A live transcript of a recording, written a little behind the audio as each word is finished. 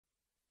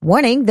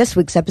Warning, this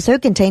week's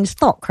episode contains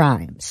thought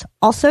crimes.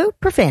 Also,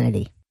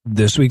 profanity.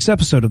 This week's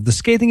episode of The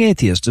Scathing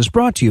Atheist is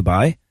brought to you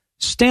by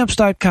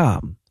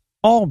Stamps.com,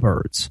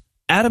 Allbirds,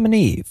 Adam and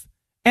Eve,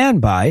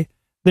 and by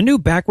the new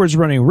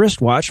backwards-running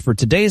wristwatch for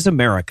today's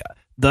America,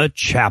 the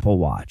Chapel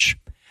Watch.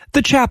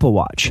 The Chapel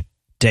Watch,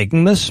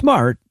 taking the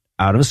smart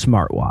out of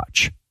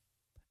smartwatch.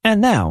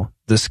 And now,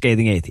 The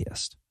Scathing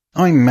Atheist.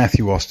 I'm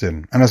Matthew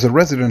Austin, and as a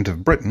resident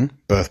of Britain,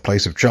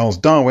 birthplace of Charles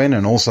Darwin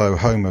and also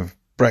home of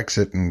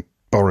Brexit and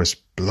Boris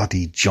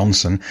Bloody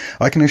Johnson,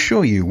 I can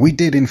assure you we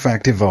did in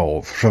fact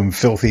evolve from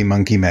filthy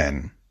monkey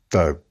men,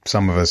 though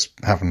some of us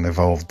haven't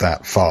evolved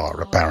that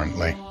far,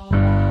 apparently.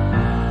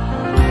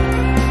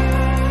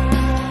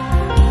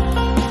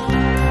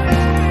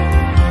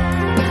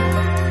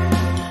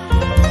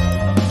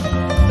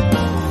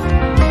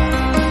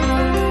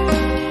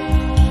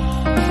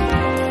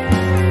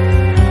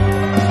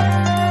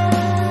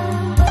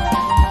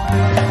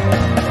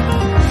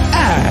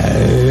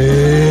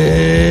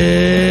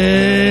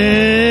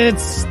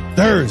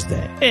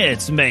 Thursday.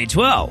 It's May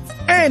 12th.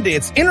 And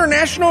it's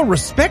International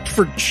Respect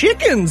for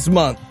Chickens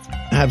Month.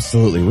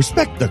 Absolutely.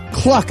 Respect the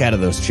cluck out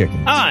of those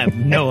chickens.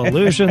 I'm no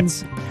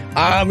illusions.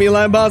 I'm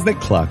Eli Bosnick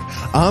Cluck.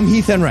 I'm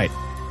Heath Enright.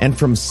 And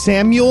from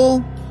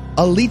Samuel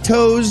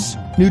Alito's,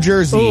 New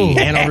Jersey,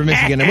 Ann Arbor,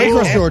 Michigan, and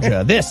Waycross,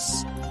 Georgia,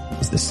 this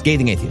is The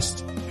Scathing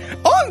Atheist.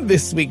 On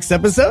this week's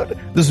episode,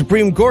 the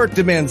Supreme Court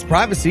demands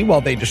privacy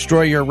while they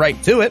destroy your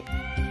right to it.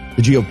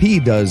 The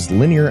GOP does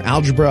linear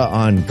algebra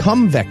on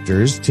cum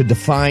vectors to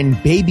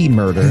define baby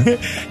murder.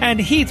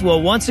 And Heath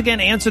will once again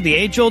answer the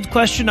age-old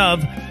question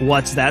of,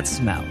 what's that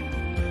smell?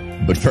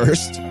 But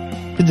first,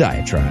 the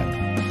diatribe.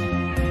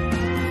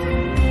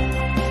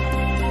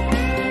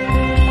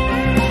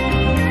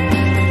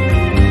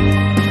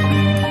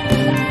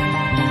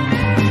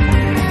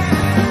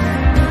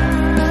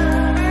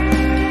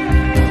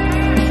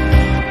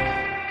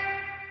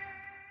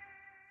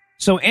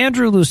 So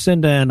Andrew,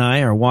 Lucinda, and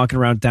I are walking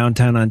around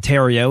downtown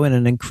Ontario in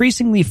an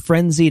increasingly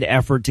frenzied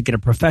effort to get a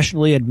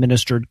professionally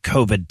administered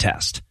COVID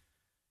test.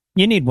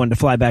 You need one to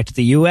fly back to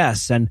the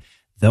U.S., and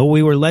though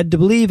we were led to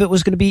believe it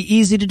was going to be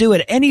easy to do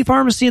at any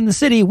pharmacy in the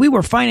city, we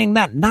were finding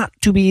that not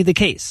to be the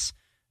case.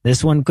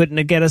 This one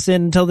couldn't get us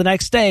in until the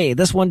next day.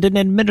 This one didn't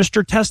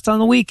administer tests on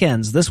the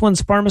weekends. This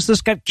one's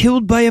pharmacist got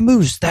killed by a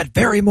moose that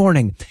very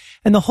morning.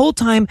 And the whole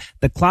time,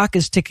 the clock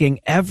is ticking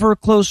ever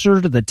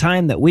closer to the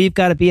time that we've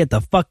got to be at the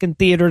fucking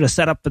theater to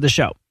set up for the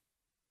show.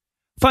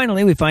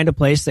 Finally, we find a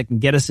place that can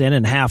get us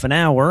in half an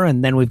hour,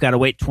 and then we've got to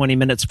wait 20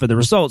 minutes for the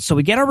results. So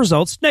we get our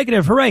results,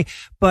 negative, hooray,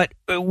 but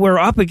we're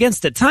up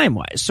against it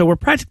time-wise. So we're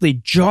practically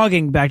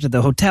jogging back to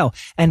the hotel,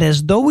 and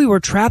as though we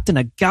were trapped in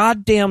a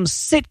goddamn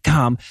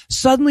sitcom,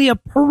 suddenly a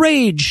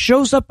parade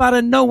shows up out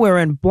of nowhere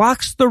and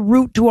blocks the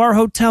route to our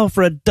hotel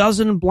for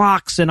 12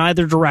 blocks in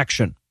either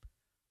direction.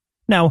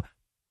 Now,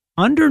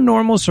 under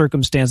normal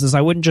circumstances,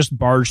 I wouldn't just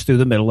barge through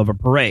the middle of a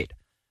parade.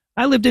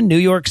 I lived in New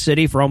York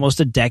City for almost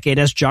a decade.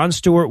 As Jon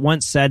Stewart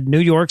once said, New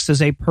York's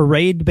is a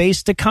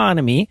parade-based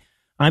economy.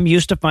 I'm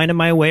used to finding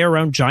my way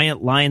around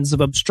giant lines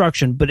of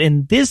obstruction. But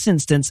in this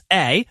instance,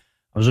 A,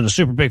 I was in a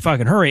super big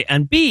fucking hurry,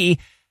 and B,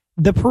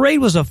 the parade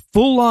was a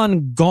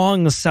full-on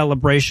gong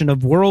celebration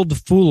of World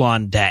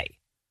Fool-On Day.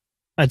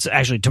 It's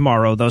actually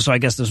tomorrow, though, so I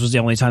guess this was the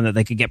only time that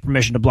they could get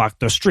permission to block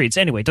those streets.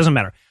 Anyway, it doesn't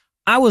matter.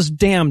 I was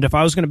damned if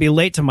I was going to be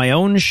late to my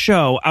own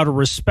show out of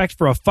respect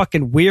for a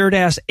fucking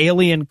weird-ass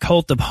alien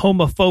cult of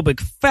homophobic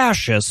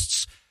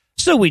fascists,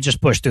 so we just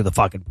pushed through the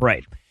fucking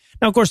parade.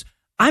 Now, of course,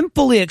 I'm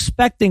fully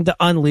expecting to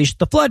unleash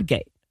the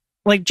floodgate.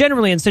 Like,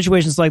 generally in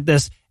situations like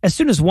this, as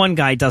soon as one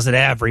guy does it,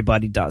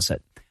 everybody does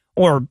it.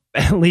 Or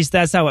at least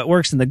that's how it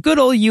works in the good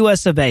old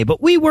US of A. But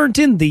we weren't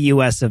in the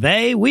US of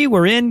A, we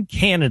were in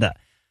Canada.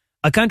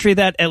 A country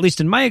that, at least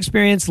in my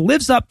experience,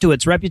 lives up to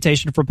its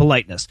reputation for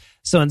politeness.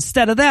 So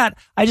instead of that,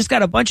 I just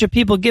got a bunch of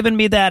people giving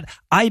me that,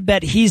 I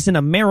bet he's an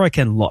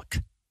American look.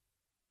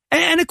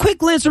 And a quick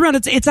glance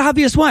around, it's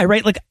obvious why,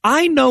 right? Like,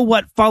 I know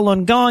what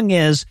Falun Gong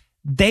is,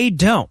 they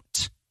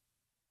don't.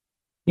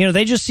 You know,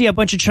 they just see a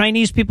bunch of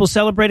Chinese people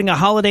celebrating a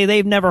holiday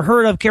they've never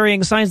heard of,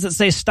 carrying signs that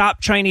say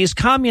stop Chinese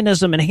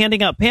communism and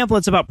handing out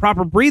pamphlets about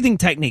proper breathing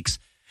techniques.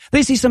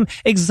 They see some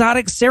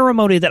exotic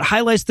ceremony that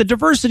highlights the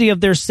diversity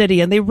of their city,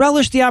 and they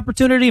relish the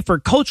opportunity for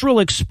cultural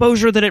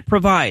exposure that it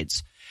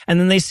provides. And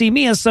then they see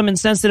me as some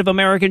insensitive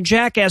American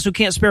jackass who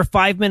can't spare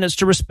 5 minutes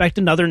to respect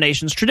another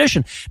nation's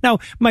tradition. Now,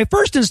 my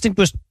first instinct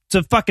was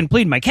to fucking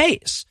plead my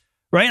case,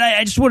 right?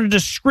 I just wanted to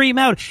scream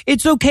out,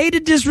 it's okay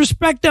to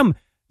disrespect them.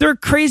 They're a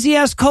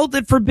crazy-ass cult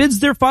that forbids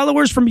their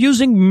followers from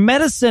using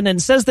medicine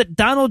and says that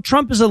Donald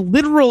Trump is a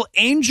literal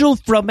angel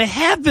from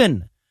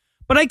heaven.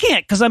 But I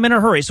can't because I'm in a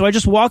hurry, so I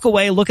just walk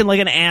away looking like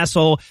an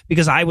asshole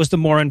because I was the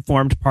more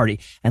informed party.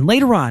 And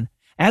later on,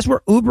 as we're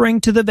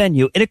Ubering to the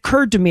venue, it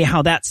occurred to me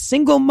how that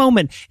single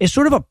moment is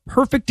sort of a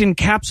perfect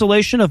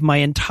encapsulation of my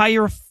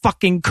entire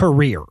fucking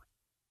career.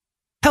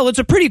 Hell, it's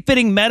a pretty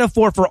fitting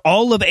metaphor for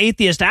all of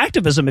atheist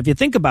activism if you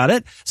think about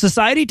it.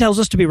 Society tells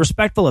us to be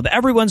respectful of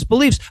everyone's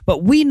beliefs,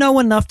 but we know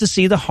enough to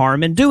see the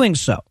harm in doing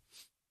so.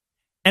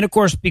 And of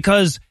course,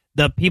 because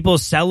the people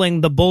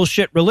selling the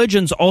bullshit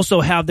religions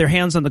also have their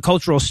hands on the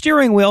cultural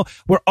steering wheel,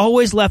 we're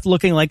always left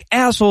looking like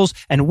assholes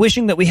and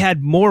wishing that we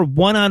had more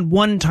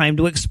one-on-one time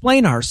to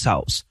explain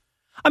ourselves.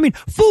 I mean,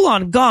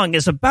 full-on gong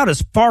is about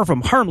as far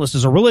from harmless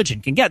as a religion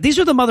can get. These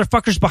are the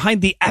motherfuckers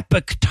behind the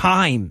epic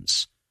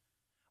times.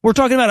 We're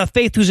talking about a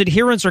faith whose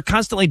adherents are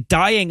constantly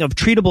dying of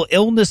treatable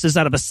illnesses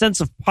out of a sense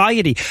of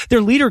piety.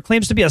 Their leader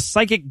claims to be a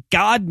psychic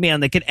god-man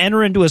that can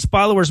enter into his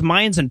followers'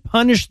 minds and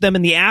punish them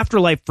in the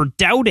afterlife for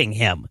doubting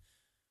him.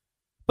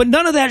 But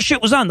none of that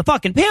shit was on the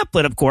fucking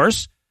pamphlet, of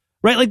course.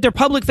 Right? Like, their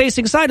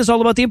public-facing side is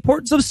all about the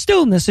importance of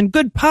stillness and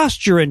good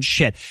posture and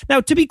shit. Now,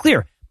 to be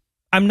clear,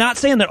 I'm not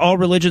saying that all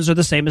religions are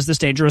the same as this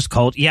dangerous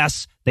cult.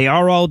 Yes, they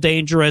are all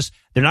dangerous.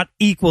 They're not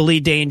equally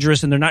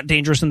dangerous, and they're not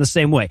dangerous in the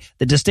same way.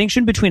 The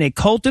distinction between a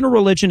cult and a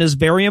religion is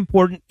very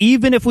important,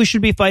 even if we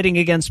should be fighting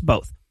against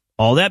both.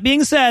 All that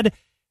being said,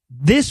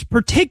 this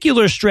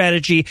particular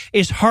strategy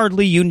is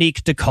hardly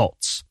unique to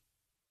cults.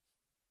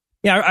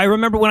 Yeah, I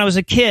remember when I was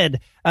a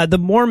kid, the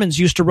Mormons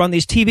used to run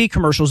these TV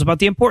commercials about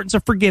the importance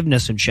of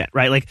forgiveness and shit,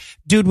 right? Like,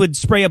 dude would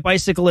spray a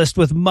bicyclist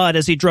with mud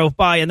as he drove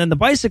by, and then the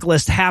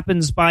bicyclist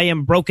happens by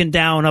him broken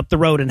down up the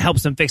road and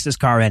helps him fix his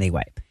car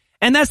anyway.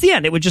 And that's the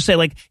end. It would just say,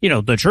 like, you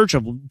know, the Church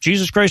of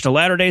Jesus Christ of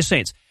Latter-day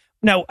Saints.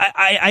 Now,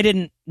 I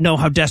didn't know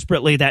how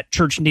desperately that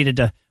church needed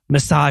to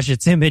massage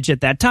its image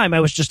at that time. I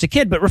was just a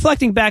kid, but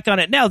reflecting back on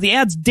it now, the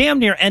ads damn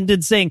near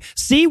ended saying,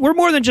 see, we're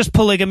more than just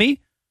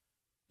polygamy.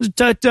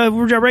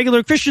 We're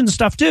regular Christian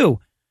stuff too.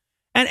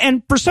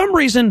 And for some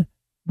reason,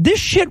 this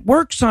shit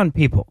works on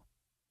people.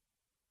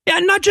 Yeah,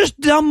 not just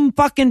dumb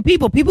fucking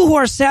people. People who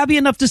are savvy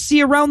enough to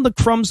see around the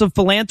crumbs of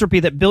philanthropy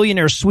that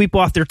billionaires sweep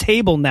off their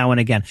table now and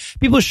again.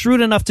 People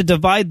shrewd enough to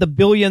divide the $1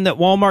 billion that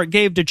Walmart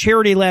gave to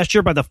charity last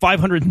year by the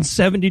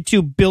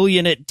 $572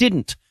 billion it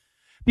didn't.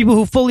 People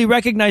who fully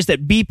recognize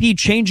that BP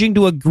changing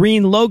to a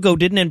green logo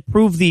didn't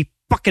improve the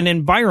fucking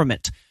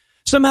environment.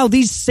 Somehow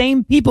these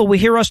same people will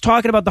hear us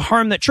talking about the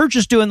harm that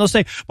churches do, and they'll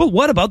say, but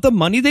what about the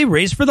money they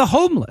raise for the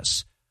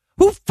homeless?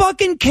 Who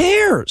fucking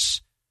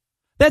cares?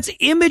 That's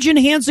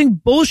image-enhancing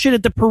bullshit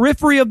at the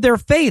periphery of their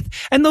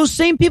faith. And those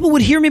same people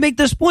would hear me make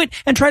this point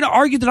and try to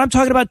argue that I'm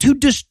talking about two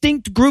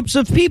distinct groups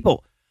of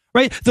people,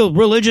 right? The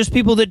religious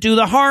people that do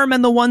the harm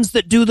and the ones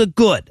that do the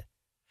good.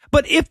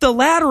 But if the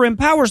latter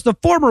empowers the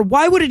former,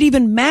 why would it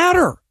even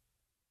matter?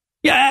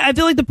 Yeah, I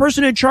feel like the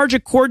person in charge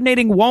of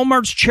coordinating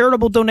Walmart's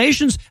charitable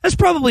donations is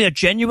probably a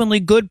genuinely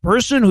good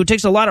person who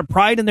takes a lot of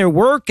pride in their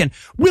work and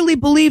really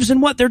believes in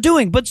what they're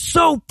doing. But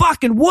so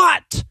fucking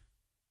what?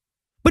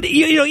 But,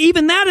 you know,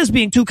 even that is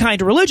being too kind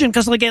to religion,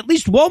 because, like, at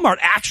least Walmart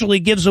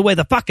actually gives away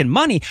the fucking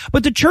money.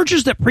 But the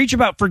churches that preach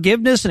about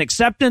forgiveness and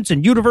acceptance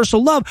and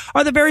universal love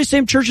are the very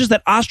same churches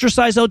that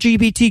ostracize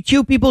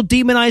LGBTQ people,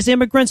 demonize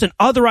immigrants, and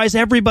otherize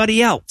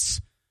everybody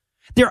else.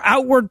 Their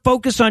outward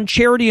focus on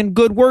charity and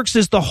good works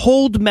is the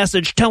hold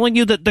message telling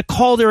you that the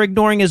call they're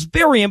ignoring is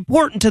very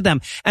important to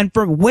them. And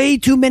for way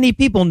too many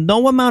people,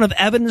 no amount of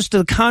evidence to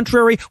the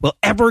contrary will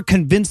ever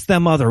convince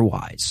them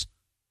otherwise.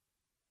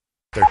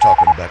 They're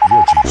talking about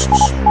your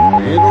Jesus.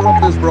 We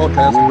interrupt this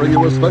broadcast and bring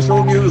you a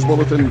special news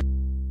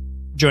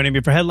bulletin. Joining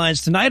me for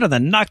headlines tonight are the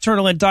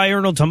nocturnal and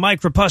diurnal to my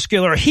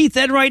crepuscular Heath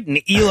Enright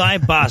and Eli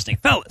Bosnick.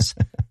 Fellas,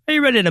 are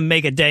you ready to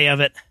make a day of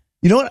it?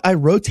 You know what? I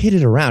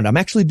rotated around. I'm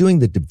actually doing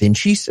the Da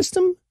Vinci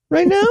system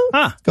right now.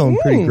 It's going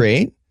pretty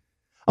great.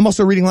 I'm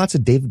also reading lots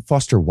of David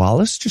Foster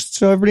Wallace, just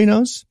so everybody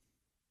knows.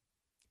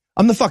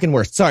 I'm the fucking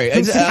worst. Sorry.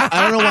 I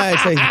don't know why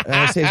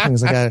I say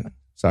things like that.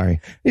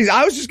 Sorry.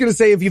 I was just going to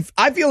say,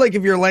 I feel like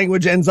if your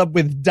language ends up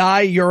with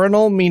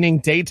diurnal, meaning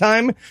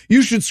daytime,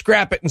 you should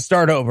scrap it and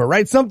start over,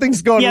 right?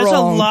 Something's going wrong. There's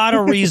a lot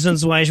of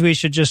reasons why we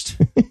should just,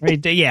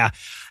 yeah.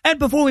 And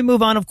before we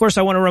move on, of course,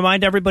 I want to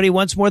remind everybody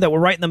once more that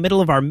we're right in the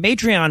middle of our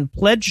Matreon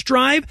pledge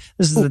drive.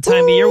 This is the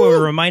time of year where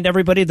we remind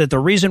everybody that the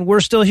reason we're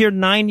still here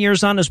 9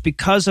 years on is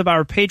because of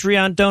our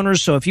Patreon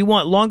donors. So if you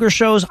want longer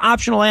shows,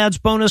 optional ads,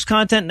 bonus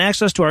content, and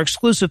access to our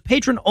exclusive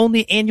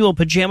patron-only annual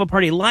Pajama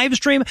Party live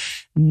stream,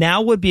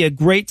 now would be a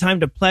great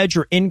time to pledge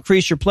or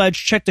increase your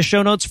pledge. Check the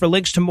show notes for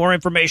links to more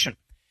information.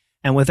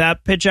 And with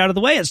that pitch out of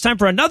the way, it's time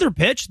for another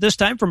pitch, this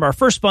time from our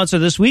first sponsor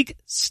this week,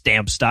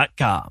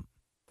 Stamps.com.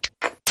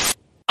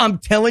 I'm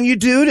telling you,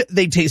 dude,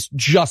 they taste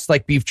just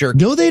like beef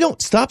jerky. No, they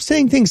don't. Stop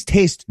saying things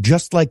taste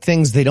just like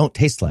things they don't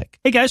taste like.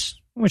 Hey, guys,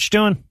 what you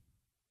doing?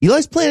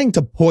 Eli's planning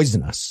to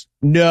poison us.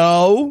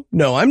 No,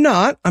 I'm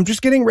not. I'm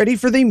just getting ready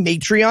for the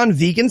Matreon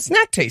vegan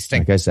snack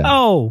tasting. Like I said.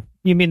 Oh,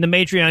 you mean the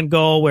Matreon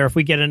goal where if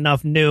we get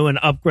enough new and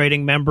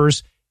upgrading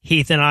members,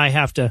 Heath and I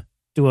have to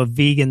do a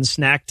vegan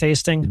snack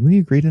tasting? Did we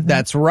agree to that?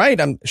 That's right.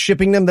 I'm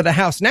shipping them to the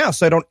house now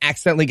so I don't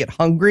accidentally get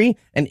hungry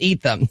and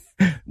eat them.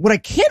 What I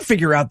can't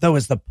figure out, though,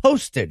 is the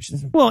postage.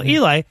 Well,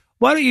 Eli,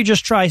 why don't you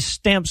just try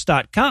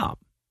Stamps.com?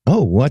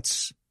 Oh,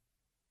 what's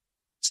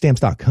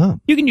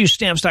Stamps.com? You can use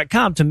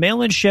Stamps.com to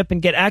mail and ship and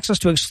get access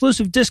to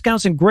exclusive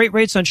discounts and great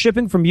rates on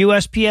shipping from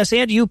USPS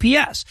and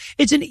UPS.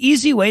 It's an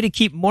easy way to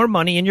keep more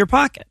money in your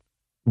pocket.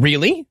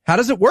 Really? How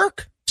does it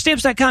work?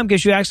 Stamps.com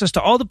gives you access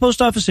to all the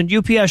post office and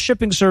UPS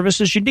shipping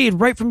services you need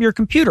right from your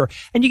computer,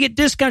 and you get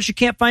discounts you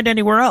can't find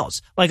anywhere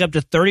else, like up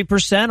to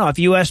 30% off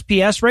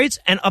USPS rates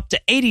and up to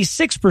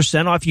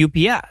 86% off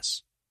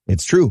UPS.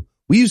 It's true.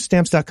 We use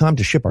Stamps.com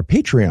to ship our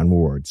Patreon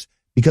rewards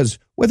because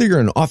whether you're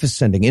an office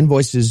sending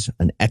invoices,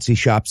 an Etsy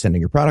shop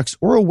sending your products,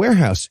 or a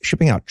warehouse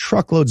shipping out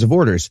truckloads of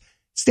orders,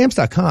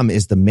 Stamps.com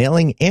is the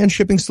mailing and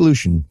shipping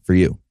solution for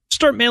you.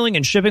 Start mailing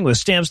and shipping with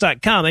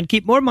Stamps.com and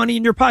keep more money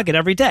in your pocket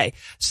every day.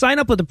 Sign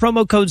up with the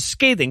promo code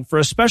SCATHING for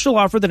a special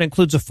offer that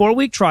includes a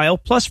 4-week trial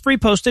plus free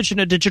postage and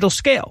a digital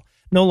scale.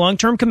 No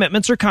long-term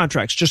commitments or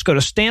contracts. Just go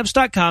to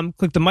Stamps.com,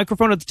 click the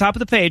microphone at the top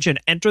of the page, and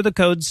enter the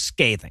code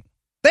SCATHING.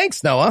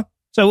 Thanks, Noah.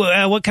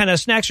 So what kind of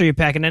snacks are you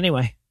packing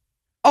anyway?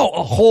 Oh,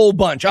 a whole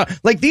bunch.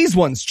 Like these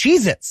ones,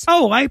 Cheez-Its.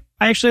 Oh, I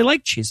actually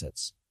like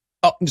Cheez-Its.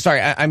 Oh, I'm sorry,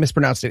 I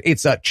mispronounced it.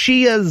 It's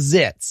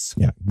Chia-Zits.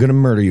 Yeah, gonna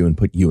murder you and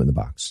put you in the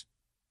box.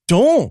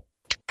 Don't.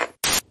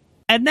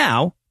 And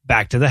now,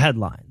 back to the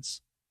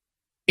headlines.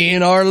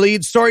 In our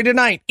lead story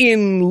tonight,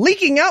 in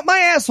leaking out my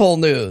asshole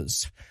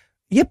news.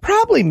 You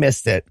probably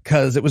missed it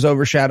because it was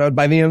overshadowed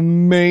by the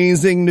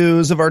amazing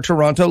news of our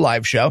Toronto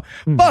live show.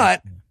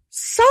 But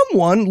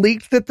someone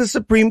leaked that the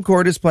Supreme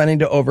Court is planning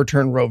to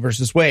overturn Roe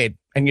versus Wade.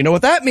 And you know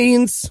what that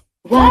means?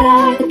 What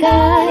are the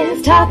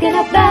guys talking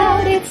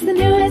about? It's the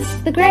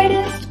newest, the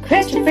greatest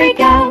Christian freak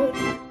out.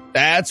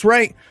 That's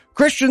right.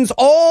 Christians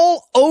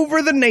all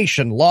over the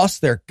nation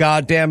lost their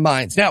goddamn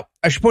minds. Now,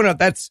 I should point out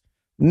that's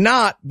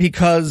not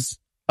because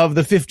of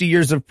the 50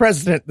 years of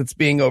precedent that's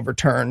being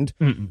overturned.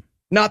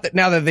 Not that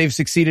now that they've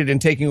succeeded in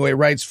taking away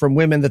rights from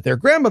women that their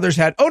grandmothers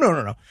had. Oh,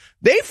 no.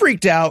 They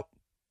freaked out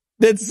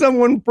that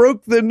someone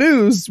broke the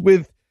news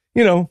with,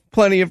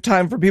 plenty of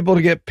time for people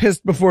to get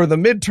pissed before the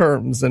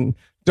midterms and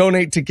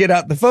donate to get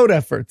out the vote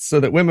efforts so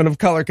that women of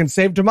color can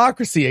save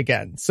democracy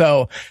again.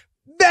 So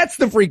that's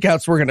the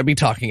freakouts we're going to be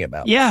talking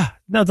about. Yeah.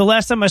 No, the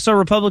last time I saw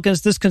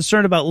Republicans this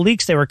concerned about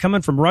leaks, they were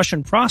coming from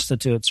Russian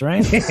prostitutes,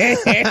 right?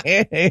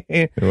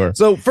 Sure.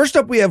 So first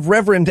up, we have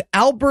Reverend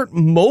Albert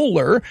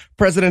Mohler,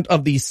 president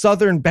of the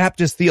Southern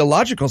Baptist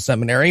Theological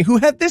Seminary, who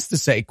had this to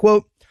say,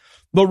 quote,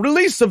 "The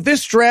release of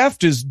this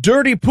draft is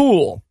dirty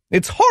pool.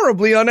 It's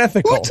horribly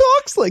unethical." Who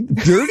talks like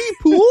dirty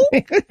pool?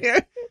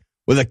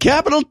 With a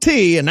capital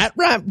T and that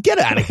rhyme. Get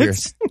out of here.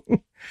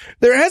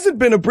 There hasn't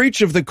been a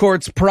breach of the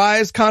court's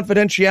prize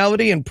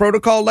confidentiality and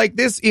protocol like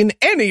this in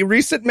any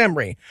recent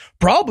memory,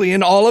 probably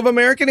in all of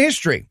American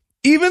history,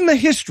 even the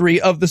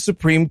history of the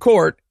Supreme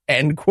Court,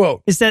 end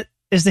quote. Is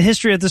the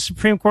history of the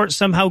Supreme Court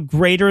somehow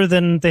greater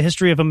than the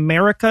history of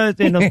America?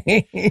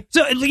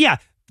 So, yeah,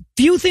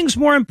 few things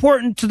more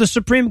important to the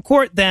Supreme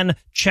Court than,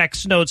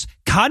 checks notes,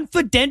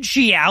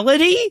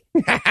 confidentiality?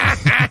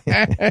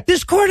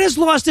 This court has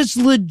lost its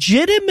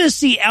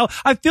legitimacy.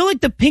 I feel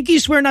like the pinky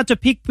swear not to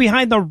peek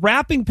behind the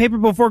wrapping paper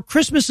before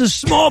Christmas is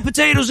small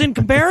potatoes in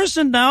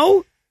comparison,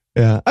 no?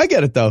 Yeah, I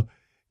get it, though.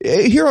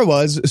 Here I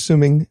was,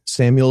 assuming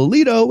Samuel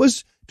Alito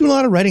was doing a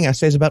lot of writing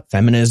essays about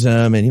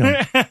feminism and,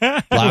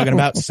 blogging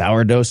about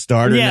sourdough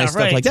starter and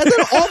stuff like that.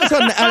 Then all of a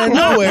sudden, out of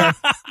nowhere,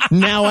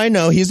 now I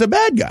know he's a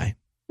bad guy.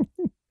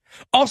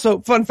 Also,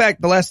 fun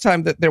fact, the last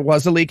time that there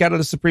was a leak out of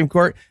the Supreme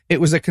Court, it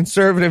was a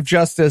conservative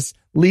justice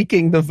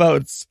leaking the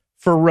votes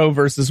for Roe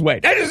versus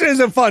Wade. That just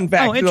is a fun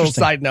fact. Oh, a little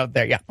side note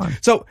there. Yeah.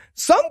 So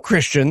some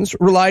Christians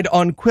relied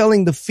on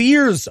quelling the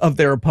fears of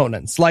their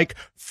opponents, like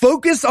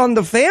Focus on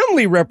the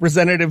Family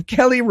representative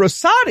Kelly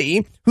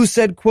Rosati, who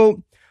said,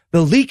 quote,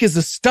 "The leak is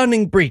a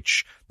stunning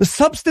breach. The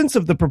substance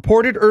of the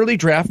purported early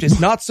draft is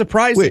not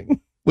surprising."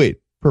 Wait,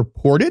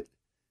 purported?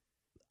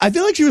 I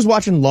feel like she was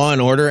watching Law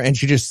and Order and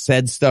she just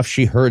said stuff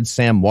she heard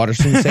Sam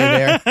Waterston say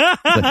there.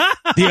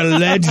 The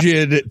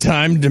alleged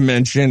time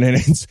dimension and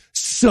its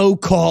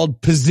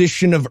so-called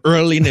position of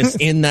earliness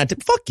in that.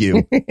 Fuck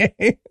you.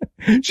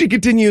 She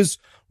continues,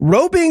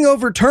 "Roe being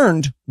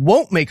overturned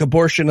won't make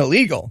abortion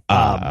illegal."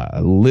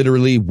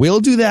 Literally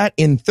will do that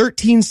in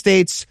 13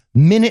 states,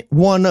 minute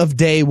one of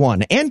day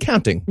one and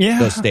counting. Yeah.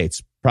 Those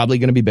states probably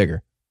going to be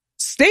bigger.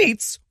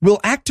 States will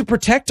act to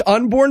protect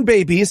unborn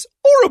babies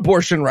or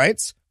abortion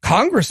rights.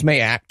 Congress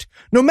may act.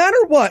 No matter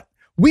what,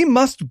 we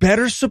must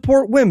better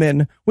support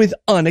women with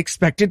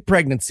unexpected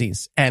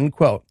pregnancies, end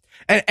quote.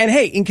 And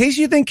hey, in case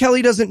you think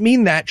Kelly doesn't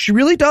mean that, she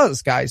really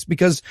does, guys,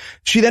 because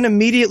she then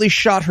immediately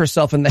shot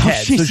herself in the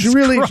head. So she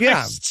really,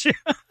 Christ.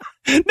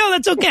 No,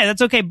 that's okay.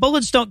 That's okay.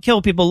 Bullets don't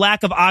kill people.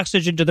 Lack of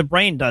oxygen to the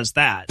brain does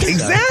that.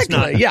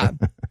 Exactly. Yeah.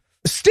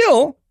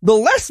 Still, the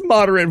less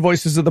moderate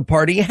voices of the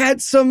party had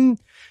some,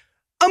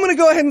 I'm going to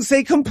go ahead and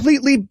say,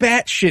 completely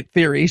batshit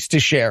theories to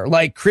share,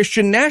 like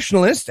Christian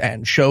nationalist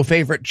and show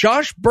favorite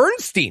Josh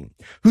Bernstein,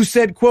 who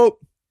said, quote,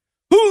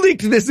 "Who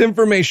leaked this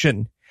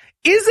information?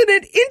 Isn't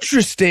it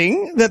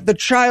interesting that the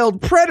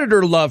child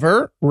predator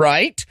lover,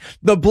 right,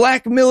 the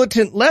black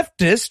militant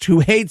leftist who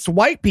hates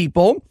white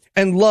people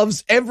and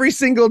loves every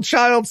single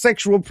child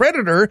sexual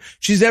predator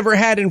she's ever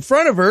had in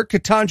front of her,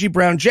 Ketanji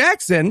Brown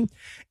Jackson,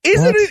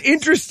 isn't it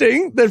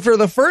interesting that for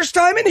the first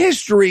time in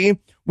history,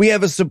 we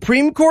have a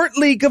Supreme Court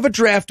leak of a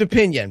draft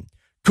opinion?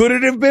 Could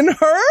it have been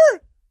her?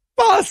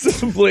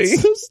 Possibly.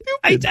 So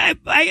stupid.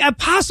 I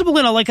possible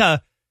in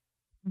a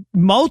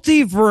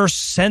multiverse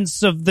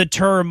sense of the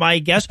term, I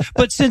guess.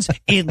 But since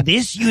in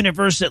this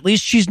universe, at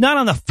least, she's not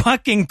on the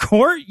fucking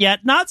court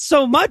yet, not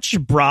so much,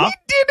 bruh. You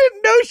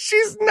didn't know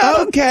she's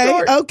not.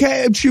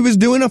 Okay. She was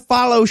doing a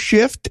follow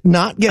shift,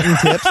 not getting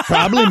tips.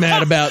 Probably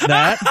mad about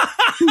that.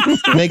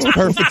 Makes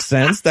perfect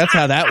sense. That's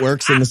how that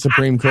works in the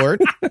Supreme Court.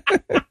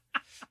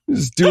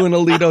 Just doing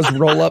Alito's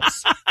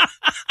roll-ups.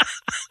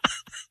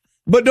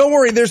 But don't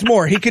worry, there's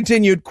more. He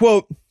continued,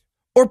 quote,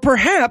 or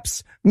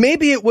perhaps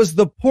maybe it was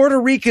the Puerto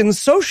Rican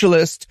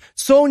socialist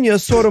Sonia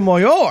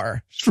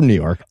Sotomayor. She's from New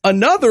York.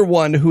 Another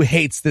one who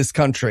hates this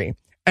country.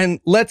 And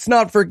let's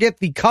not forget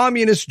the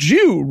communist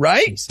Jew,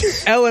 right?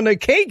 Elena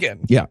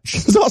Kagan. Yeah,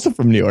 she's also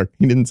from New York.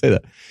 He didn't say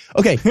that.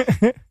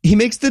 Okay. He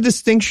makes the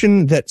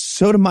distinction that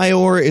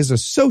Sotomayor is a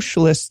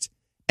socialist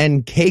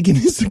and Kagan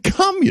is a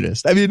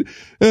communist. I mean,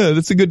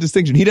 that's a good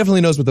distinction. He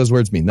definitely knows what those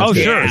words mean. That's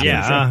good. Sure.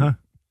 Yeah. Uh-huh.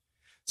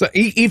 So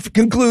he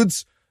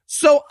concludes,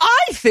 so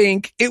I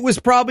think it was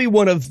probably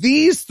one of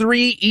these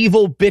three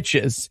evil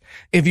bitches,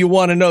 if you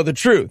want to know the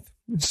truth.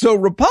 So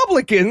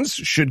Republicans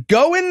should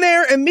go in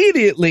there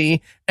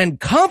immediately and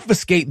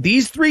confiscate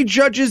these three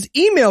judges'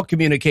 email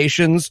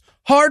communications,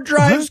 hard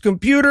drives,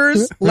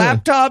 computers,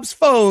 laptops,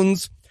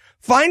 phones,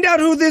 find out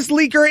who this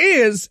leaker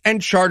is,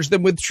 and charge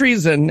them with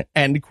treason,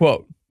 end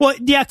quote. Well,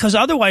 yeah, because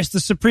otherwise the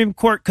Supreme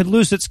Court could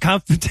lose its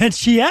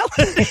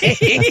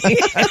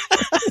confidentiality.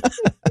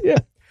 Yeah.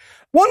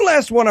 One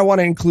last one I want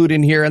to include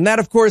in here, and that,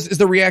 of course, is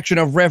the reaction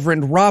of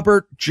Reverend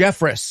Robert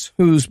Jeffress,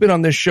 who's been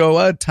on this show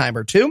a time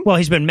or two. Well,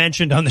 he's been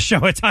mentioned on the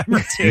show a time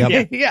or two.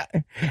 Yep. Yeah.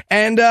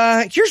 And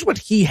here's what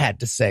he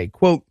had to say,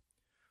 quote,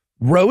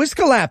 Roe is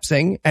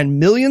collapsing and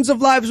millions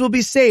of lives will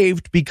be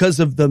saved because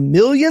of the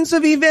millions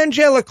of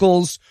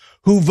evangelicals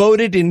who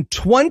voted in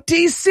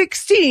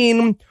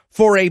 2016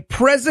 for a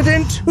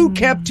president who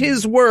kept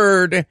his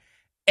word,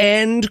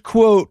 end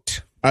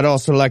quote. I'd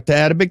also like to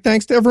add a big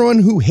thanks to everyone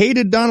who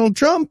hated Donald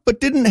Trump but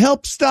didn't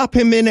help stop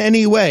him in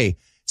any way,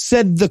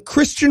 said the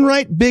Christian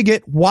right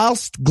bigot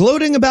whilst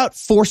gloating about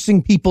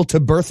forcing people to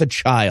birth a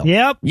child.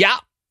 Yep. Yeah.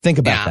 Think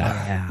about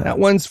that. Yeah. That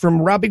one's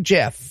from Robbie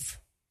Jeff.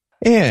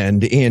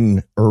 And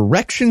in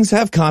erections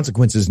have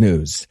consequences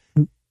news,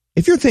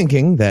 if you're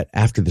thinking that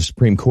after the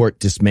Supreme Court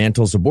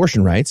dismantles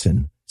abortion rights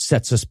and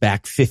sets us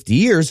back 50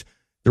 years,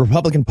 the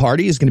Republican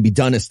Party is going to be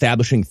done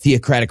establishing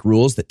theocratic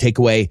rules that take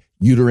away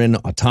uterine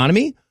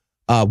autonomy,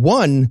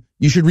 one,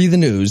 you should read the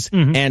news.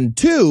 Mm-hmm. And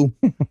two,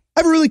 I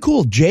have a really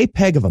cool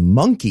JPEG of a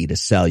monkey to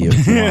sell you.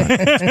 If you want.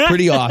 It's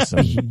pretty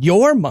awesome.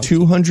 Your monkey.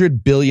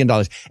 $200 billion.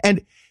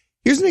 And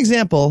here's an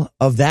example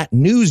of that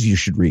news you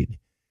should read.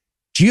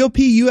 GOP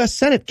U.S.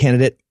 Senate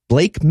candidate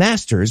Blake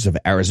Masters of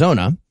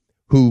Arizona,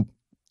 who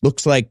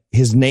looks like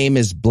his name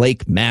is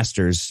Blake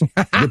Masters.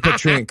 You're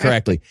picturing it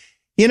correctly.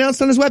 He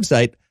announced on his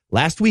website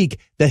last week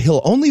that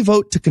he'll only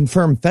vote to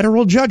confirm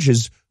federal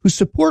judges who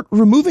support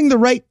removing the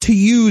right to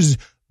use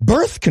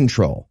birth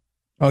control.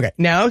 Okay.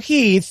 Now,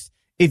 Heath,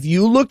 if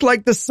you looked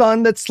like the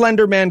son that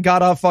Slender Man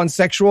got off on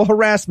sexual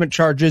harassment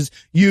charges,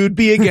 you'd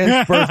be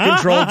against birth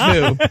control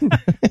too.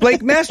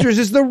 Blake Masters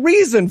is the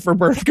reason for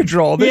birth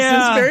control. This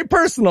is very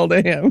personal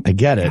to him. I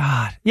get it.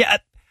 God. Yeah.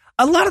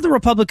 A lot of the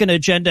Republican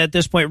agenda at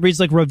this point reads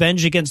like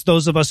revenge against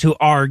those of us who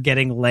are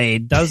getting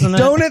laid, doesn't it?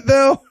 Don't it,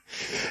 though?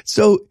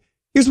 So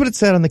here's what it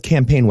said on the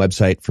campaign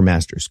website for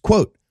Masters.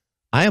 Quote,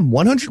 I am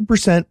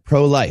 100%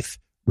 pro-life.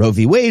 Roe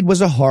v. Wade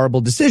was a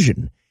horrible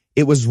decision.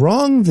 It was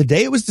wrong the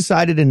day it was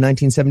decided in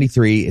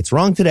 1973. It's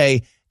wrong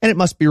today, and it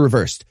must be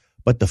reversed.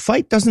 But the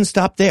fight doesn't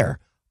stop there.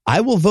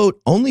 I will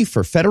vote only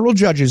for federal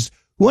judges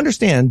who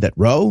understand that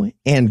Roe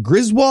and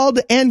Griswold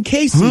and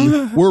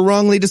Casey were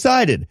wrongly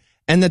decided,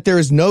 and that there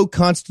is no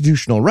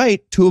constitutional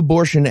right to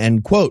abortion,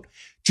 end quote.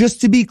 Just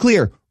to be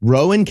clear,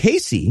 Roe and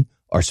Casey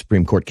are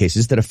Supreme Court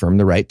cases that affirm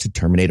the right to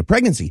terminate a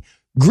pregnancy.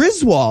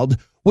 Griswold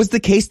was the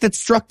case that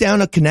struck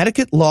down a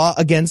Connecticut law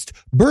against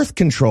birth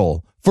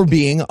control for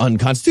being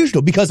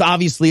unconstitutional, because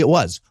obviously it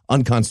was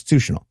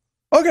unconstitutional.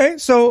 Okay,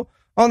 so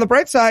on the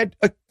bright side,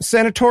 a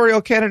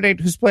senatorial candidate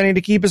who's planning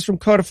to keep us from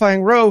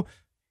codifying Roe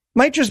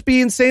might just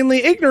be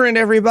insanely ignorant,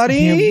 everybody.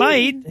 He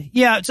might.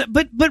 Yeah,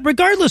 but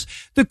regardless,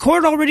 the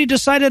court already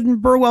decided in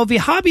Burwell v.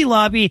 Hobby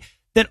Lobby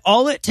that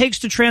all it takes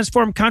to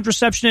transform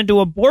contraception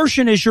into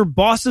abortion is your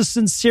boss's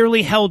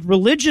sincerely held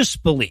religious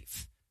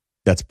belief.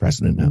 That's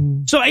precedent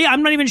now. So yeah,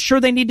 I'm not even sure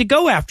they need to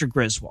go after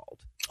Griswold.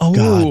 Oh,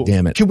 God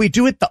damn it. Can we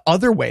do it the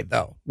other way,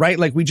 though? Right?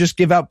 Like we just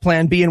give out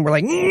plan B and we're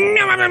like,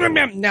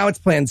 now it's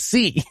plan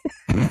C.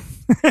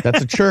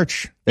 That's a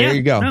church. There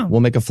you go. No.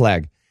 We'll make a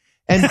flag.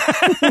 And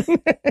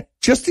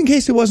just in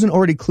case it wasn't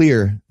already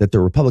clear that the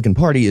Republican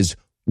Party is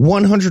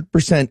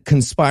 100%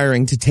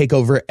 conspiring to take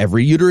over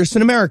every uterus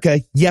in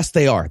America, yes,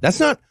 they are. That's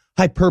not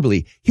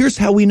hyperbole. Here's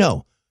how we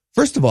know.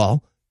 First of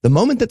all, the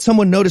moment that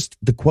someone noticed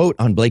the quote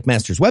on Blake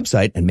Masters'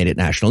 website and made it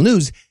national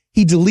news,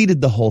 he deleted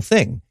the whole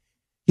thing.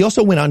 He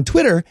also went on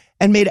Twitter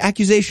and made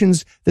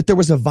accusations that there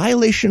was a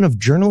violation of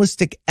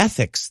journalistic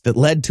ethics that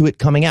led to it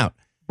coming out.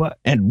 What?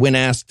 And when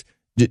asked,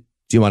 do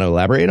you want to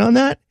elaborate on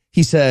that?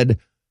 He said,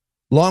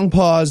 Long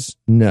pause,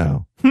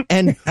 no.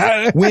 And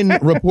when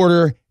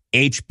reporter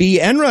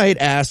H.B. Enright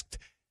asked,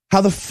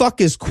 how the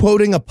fuck is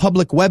quoting a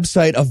public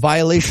website a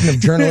violation of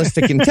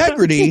journalistic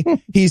integrity,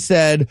 he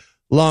said,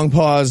 long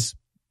pause,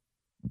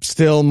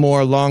 still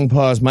more long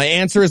pause. My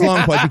answer is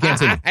long pause. You can't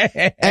see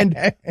me.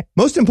 And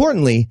most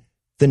importantly,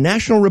 the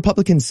National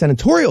Republican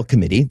Senatorial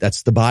Committee,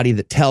 that's the body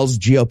that tells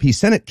GOP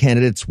Senate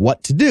candidates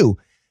what to do,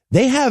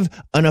 they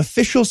have an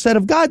official set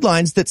of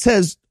guidelines that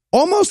says,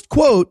 almost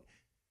quote,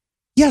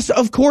 yes,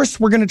 of course,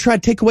 we're going to try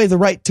to take away the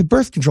right to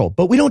birth control,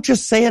 but we don't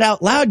just say it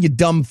out loud, you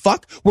dumb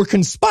fuck. We're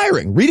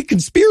conspiring. Read a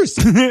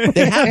conspiracy.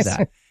 They have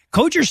that.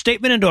 Code your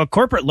statement into a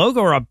corporate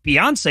logo or a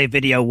Beyonce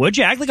video, would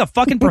you? Act like a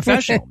fucking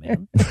professional,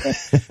 man.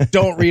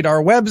 Don't read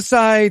our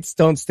websites.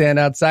 Don't stand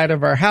outside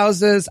of our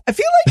houses. I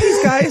feel like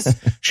these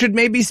guys should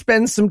maybe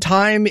spend some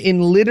time in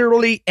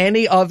literally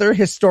any other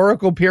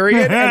historical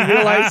period and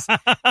realize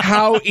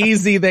how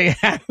easy they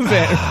have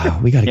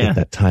it. We got to get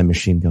that time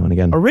machine going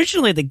again.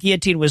 Originally, the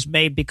guillotine was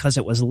made because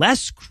it was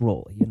less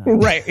cruel, you know?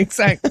 Right,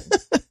 exactly.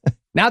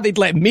 Now they'd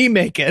let me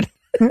make it.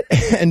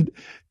 And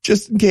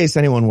just in case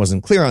anyone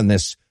wasn't clear on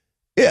this,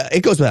 yeah,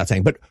 it goes without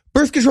saying, but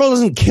birth control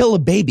doesn't kill a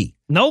baby.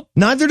 Nope.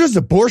 Neither does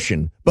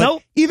abortion. But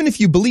nope. Even if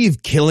you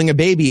believe killing a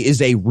baby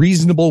is a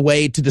reasonable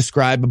way to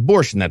describe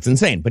abortion, that's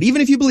insane. But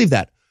even if you believe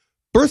that,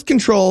 birth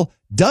control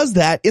does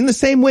that in the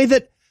same way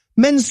that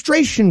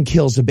menstruation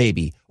kills a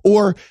baby,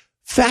 or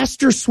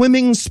faster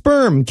swimming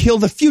sperm kill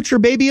the future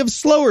baby of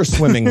slower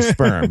swimming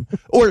sperm,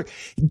 or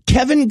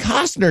Kevin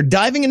Costner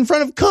diving in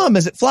front of cum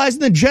as it flies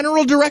in the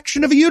general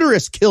direction of a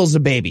uterus kills a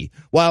baby,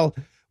 while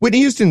Whitney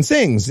Houston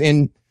sings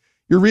in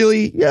your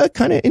really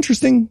kind of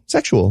interesting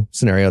sexual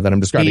scenario that I'm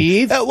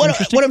describing.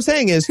 What I'm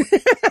saying is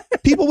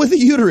people with a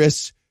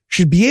uterus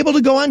should be able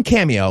to go on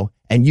Cameo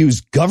and use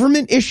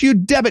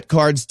government-issued debit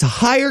cards to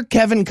hire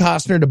Kevin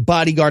Costner to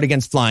bodyguard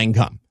against flying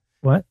cum.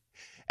 What?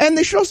 And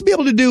they should also be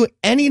able to do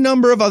any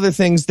number of other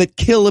things that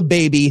kill a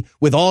baby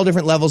with all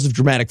different levels of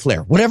dramatic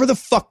flair, whatever the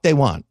fuck they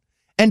want.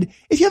 And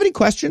if you have any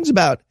questions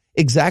about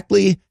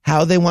exactly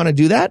how they want to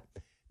do that,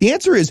 the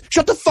answer is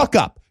shut the fuck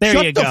up.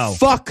 There you go. Shut the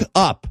fuck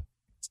up.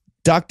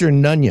 Dr.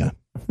 Nunya.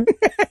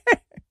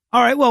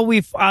 All right, well,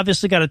 we've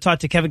obviously got to talk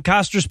to Kevin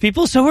Costner's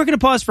people, so we're going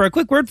to pause for a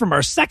quick word from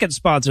our second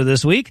sponsor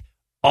this week,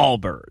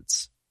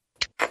 Allbirds.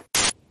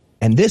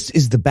 And this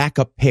is the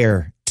backup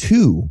pair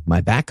to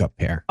my backup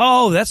pair.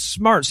 Oh, that's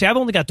smart. See, I've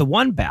only got the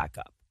one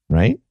backup.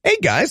 Right? Hey,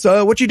 guys,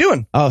 what you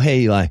doing? Oh,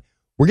 hey, Eli.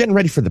 We're getting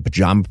ready for the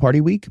pajama party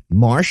week.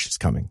 Marsh is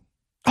coming.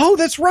 Oh,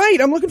 that's right.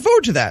 I'm looking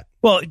forward to that.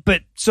 Well,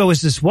 but so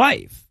is his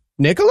wife.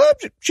 Nicola?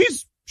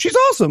 She's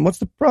awesome. What's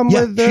the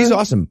problem with... she's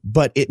awesome.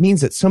 But it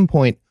means at some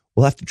point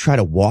we'll have to try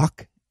to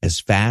walk as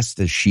fast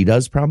as she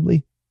does,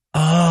 probably.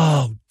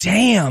 Oh,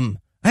 damn.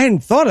 I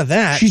hadn't thought of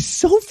that. She's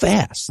so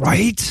fast.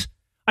 Right?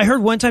 I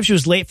heard one time she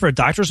was late for a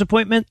doctor's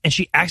appointment and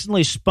she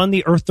accidentally spun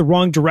the earth the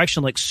wrong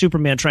direction like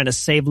Superman trying to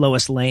save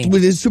Lois Lane.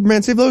 With his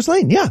Superman Save Lois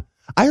Lane, yeah.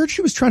 I heard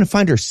she was trying to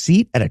find her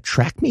seat at a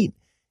track meet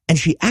and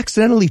she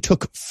accidentally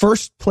took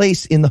first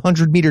place in the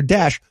 100-meter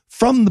dash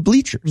from the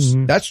bleachers.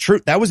 Mm-hmm. That's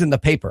true. That was in the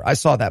paper. I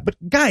saw that. But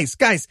guys,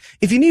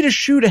 if you need a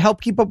shoe to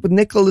help keep up with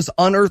Nicola's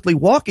unearthly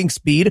walking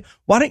speed,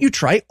 why don't you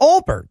try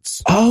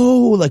Allbirds?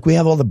 Oh, like we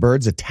have all the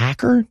birds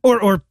attack her?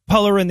 Or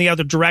pull her in the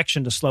other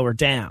direction to slow her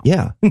down.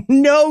 Yeah.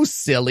 No,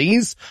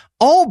 sillies.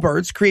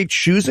 Allbirds create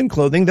shoes and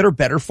clothing that are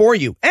better for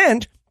you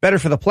and better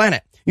for the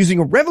planet, using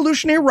a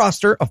revolutionary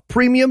roster of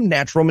premium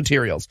natural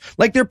materials,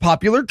 like their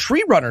popular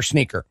Tree Runner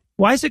sneaker.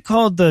 Why is it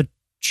called the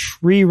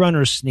Tree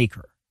Runner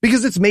sneaker?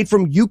 Because it's made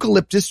from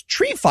eucalyptus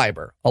tree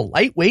fiber, a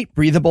lightweight,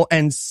 breathable,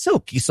 and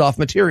silky soft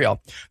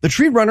material. The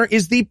Tree Runner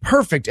is the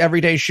perfect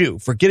everyday shoe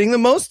for getting the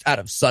most out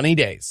of sunny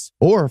days.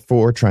 Or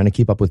for trying to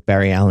keep up with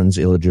Barry Allen's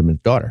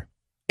illegitimate daughter.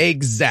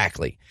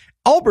 Exactly.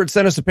 Allbirds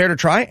sent us a pair to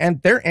try,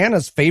 and they're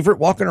Anna's favorite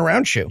walking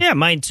around shoe. Yeah,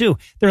 mine too.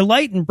 They're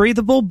light and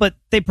breathable, but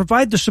they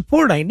provide the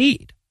support I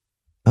need.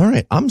 All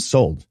right, I'm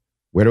sold.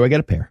 Where do I get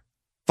a pair?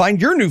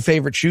 Find your new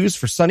favorite shoes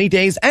for sunny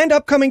days and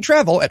upcoming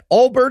travel at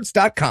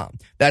allbirds.com.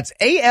 That's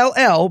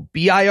ALLBIRDS.com.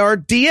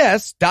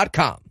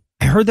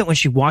 I heard that when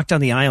she walked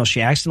down the aisle,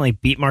 she accidentally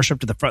beat Marsha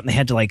up to the front and they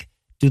had to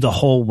do the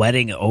whole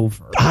wedding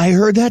over. I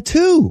heard that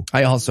too.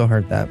 I also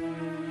heard that.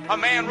 A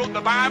man wrote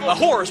the Bible. A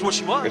whore is what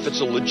she was. If it's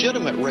a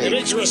legitimate rape. It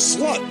makes you a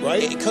slut,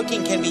 right?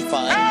 Cooking can be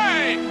fun.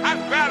 Hey, I'm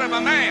proud of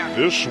a man.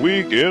 This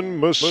week in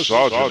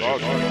misogyny.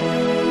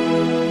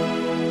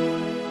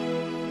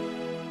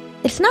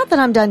 It's not that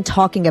I'm done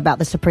talking about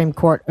the Supreme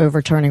Court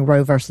overturning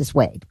Roe versus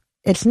Wade.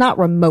 It's not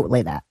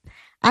remotely that.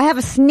 I have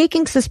a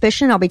sneaking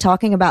suspicion I'll be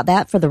talking about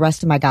that for the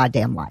rest of my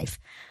goddamn life.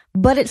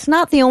 But it's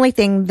not the only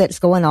thing that's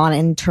going on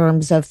in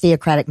terms of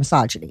theocratic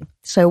misogyny.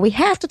 So we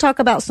have to talk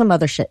about some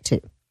other shit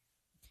too.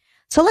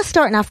 So let's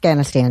start in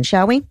Afghanistan,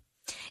 shall we?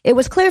 It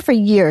was clear for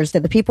years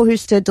that the people who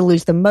stood to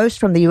lose the most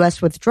from the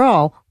U.S.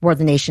 withdrawal were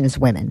the nation's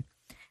women.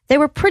 They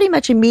were pretty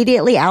much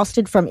immediately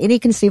ousted from any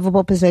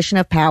conceivable position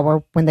of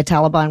power when the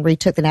Taliban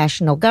retook the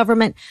national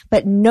government,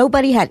 but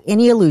nobody had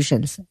any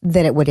illusions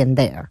that it would end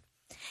there.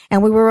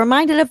 And we were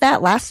reminded of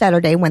that last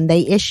Saturday when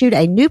they issued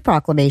a new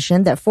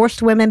proclamation that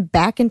forced women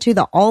back into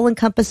the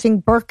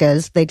all-encompassing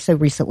burqas they'd so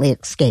recently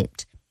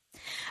escaped.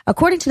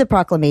 According to the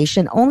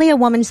proclamation, only a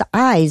woman's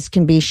eyes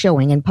can be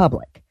showing in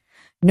public.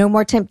 No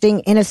more tempting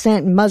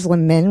innocent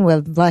Muslim men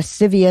with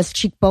lascivious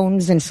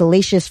cheekbones and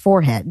salacious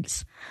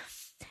foreheads.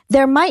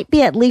 There might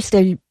be at least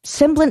a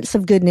semblance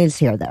of good news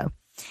here, though.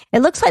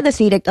 It looks like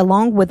this edict,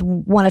 along with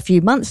one a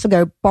few months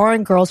ago,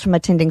 barring girls from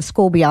attending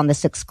school beyond the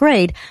 6th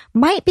grade,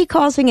 might be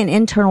causing an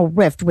internal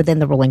rift within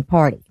the ruling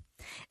party.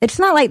 It's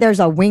not like there's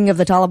a wing of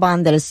the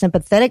Taliban that is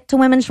sympathetic to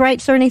women's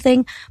rights or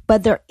anything,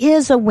 but there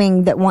is a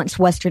wing that wants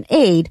Western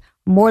aid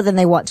more than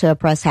they want to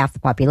oppress half the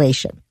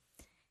population.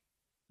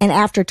 And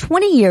after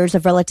 20 years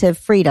of relative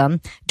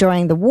freedom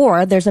during the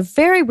war, there's a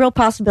very real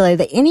possibility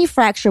that any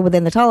fracture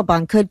within the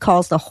Taliban could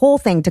cause the whole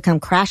thing to come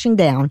crashing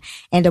down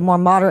and a more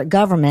moderate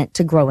government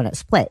to grow in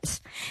its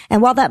place.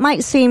 And while that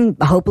might seem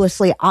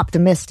hopelessly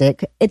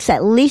optimistic, it's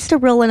at least a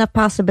real enough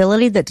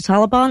possibility that the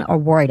Taliban are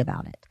worried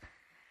about it.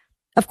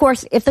 Of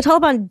course, if the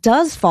Taliban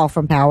does fall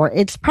from power,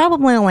 it's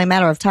probably only a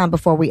matter of time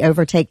before we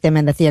overtake them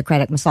in the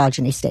theocratic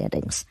misogyny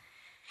standings.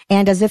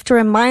 And as if to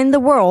remind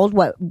the world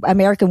what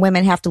American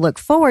women have to look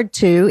forward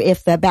to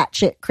if the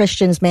batshit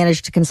Christians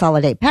manage to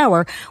consolidate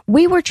power,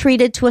 we were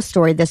treated to a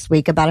story this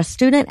week about a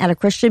student at a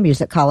Christian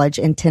music college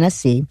in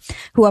Tennessee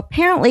who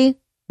apparently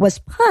was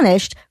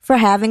punished for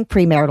having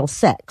premarital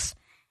sex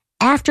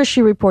after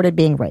she reported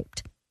being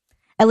raped.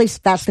 At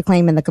least that's the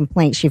claim in the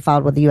complaint she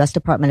filed with the U.S.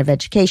 Department of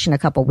Education a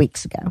couple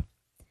weeks ago.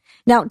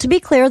 Now, to be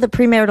clear, the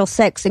premarital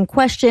sex in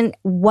question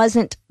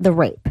wasn't the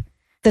rape.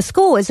 The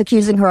school is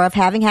accusing her of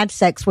having had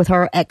sex with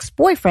her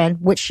ex-boyfriend,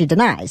 which she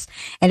denies.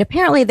 And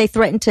apparently they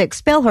threatened to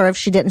expel her if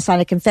she didn't sign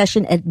a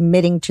confession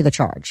admitting to the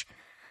charge.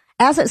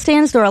 As it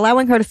stands, they're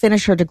allowing her to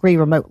finish her degree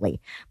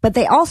remotely. But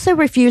they also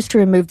refused to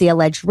remove the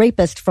alleged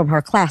rapist from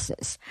her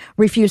classes,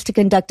 refused to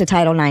conduct a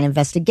Title IX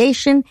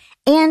investigation,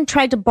 and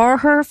tried to bar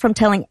her from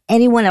telling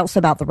anyone else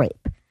about the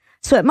rape.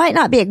 So it might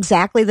not be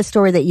exactly the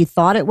story that you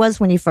thought it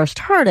was when you first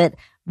heard it,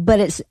 but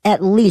it's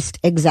at least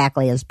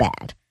exactly as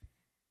bad.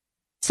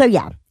 So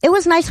yeah, it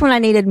was nice when I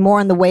needed more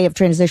in the way of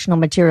transitional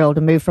material to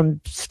move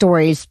from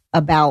stories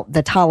about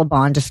the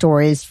Taliban to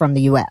stories from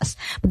the U.S.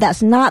 But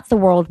that's not the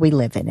world we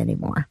live in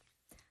anymore.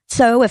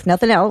 So if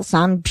nothing else,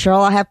 I'm sure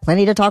I'll have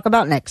plenty to talk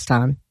about next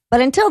time.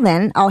 But until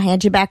then, I'll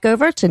hand you back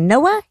over to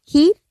Noah,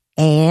 Heath,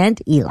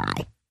 and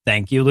Eli.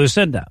 Thank you,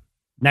 Lucinda.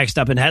 Next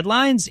up in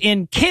headlines,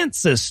 in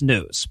Kansas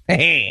news.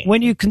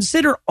 When you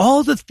consider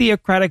all the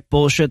theocratic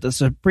bullshit the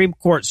Supreme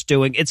Court's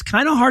doing, it's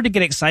kind of hard to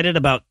get excited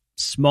about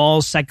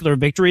small secular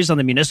victories on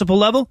the municipal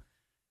level.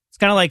 It's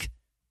kind of like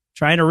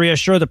trying to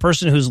reassure the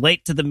person who's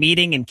late to the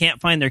meeting and can't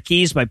find their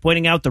keys by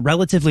pointing out the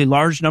relatively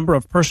large number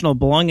of personal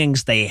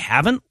belongings they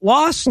haven't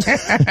lost.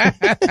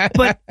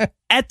 But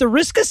at the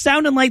risk of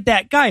sounding like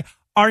that guy,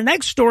 our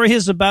next story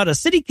is about a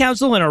city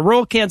council in a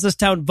rural Kansas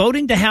town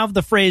voting to have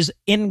the phrase,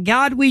 "In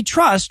God We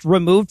Trust,"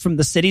 removed from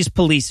the city's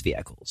police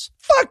vehicles.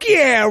 Fuck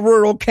yeah,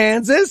 rural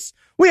Kansas.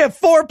 We have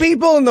 4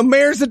 people and the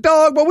mayor's a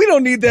dog, but we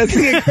don't need that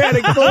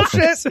theocratic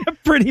bullshit.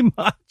 Pretty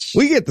much.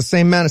 We get the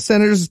same amount of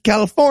senators as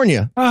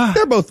California.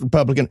 They're both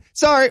Republican.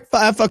 Sorry,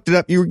 I fucked it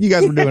up. You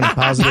guys were doing a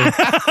positive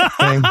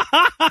thing.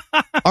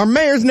 Our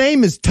mayor's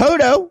name is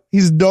Toto.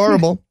 He's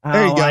adorable.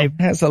 There you go.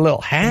 Has a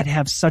little hat. I'd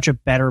have such a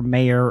better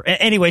mayor.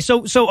 Anyway,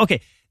 so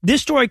okay.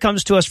 This story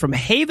comes to us from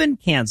Haven,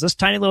 Kansas,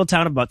 tiny little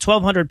town of about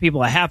 1,200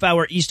 people, a half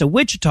hour east of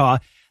Wichita,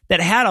 that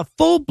had a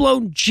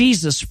full-blown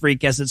Jesus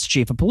freak as its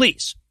chief of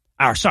police.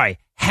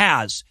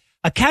 Has.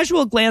 A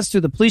casual glance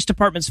through the police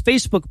department's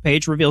Facebook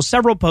page reveals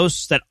several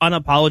posts that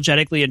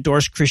unapologetically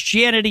endorse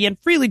Christianity and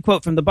freely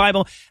quote from the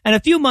Bible. And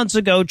a few months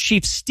ago,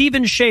 Chief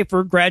Stephen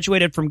Schaefer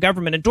graduated from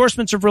government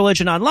endorsements of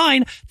religion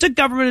online to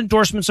government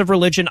endorsements of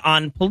religion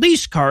on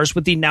police cars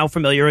with the now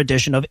familiar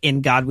addition of "In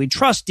God We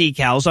Trust"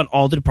 decals on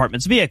all the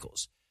department's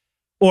vehicles.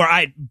 Or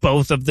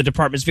both of the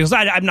department's vehicles.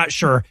 I'm not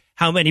sure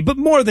how many, but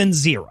more than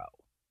 0.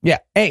 Yeah.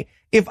 Hey,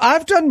 if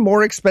I've done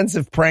more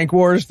expensive prank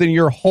wars than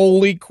your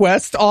Holy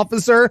Quest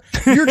officer,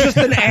 you're just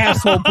an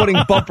asshole putting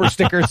bumper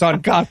stickers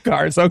on cop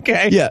cars,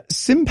 okay? Yeah,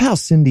 Simpal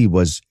Cindy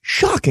was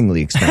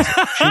shockingly expensive.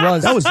 She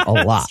was. That was a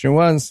lot. She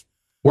was.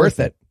 Worth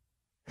it.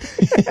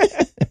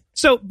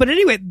 But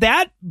anyway,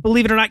 that,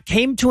 believe it or not,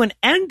 came to an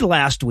end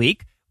last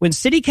week when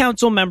City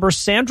Council member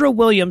Sandra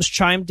Williams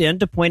chimed in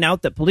to point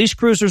out that police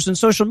cruisers and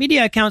social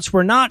media accounts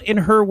were not, in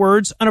her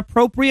words, an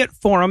appropriate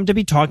forum to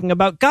be talking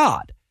about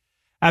God.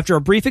 After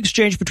a brief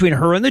exchange between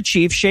her and the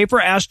chief,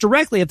 Schaefer asked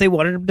directly if they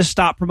wanted him to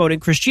stop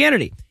promoting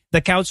Christianity. The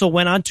council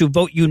went on to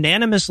vote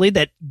unanimously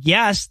that,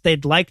 yes,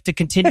 they'd like to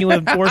continue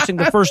enforcing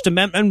the First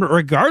Amendment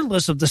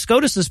regardless of the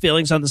SCOTUS's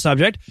feelings on the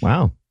subject.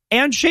 Wow.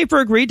 And Schaefer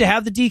agreed to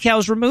have the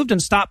decals removed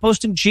and stop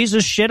posting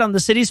Jesus shit on the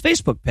city's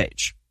Facebook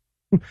page.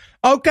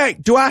 Okay,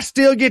 do I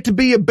still get to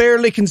be a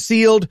barely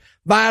concealed,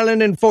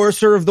 violent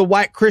enforcer of the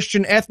white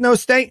Christian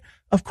ethno-state?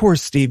 Of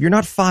course, Steve, you're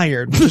not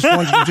fired. We just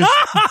want you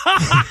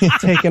just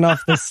taking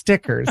off the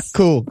stickers.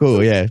 Cool.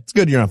 Yeah, it's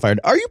good you're not fired.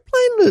 Are you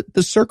playing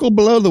the circle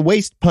below the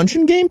waist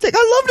punching game thing?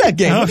 I love that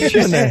game. What are you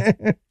doing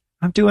there?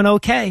 I'm doing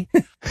okay.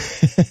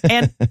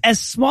 And as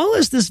small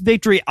as this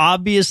victory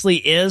obviously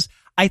is,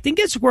 I think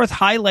it's worth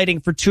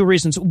highlighting for two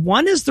reasons.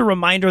 One is the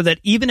reminder that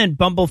even in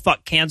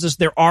bumblefuck Kansas,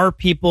 there are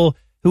people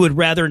who would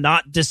rather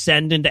not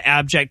descend into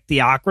abject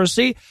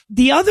theocracy.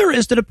 The other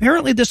is that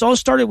apparently this all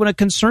started when a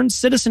concerned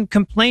citizen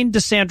complained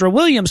to Sandra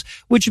Williams,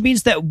 which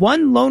means that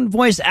one lone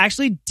voice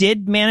actually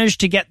did manage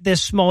to get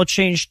this small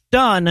change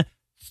done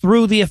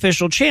through the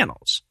official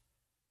channels.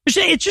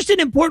 It's just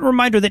an important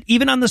reminder that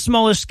even on the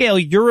smallest scale,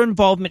 your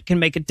involvement can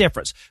make a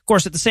difference. Of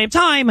course, at the same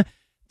time,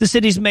 the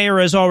city's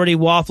mayor is already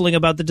waffling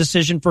about the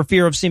decision for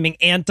fear of seeming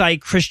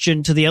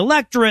anti-Christian to the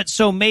electorate,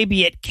 so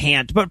maybe it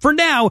can't. But for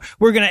now,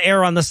 we're going to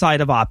err on the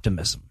side of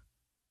optimism.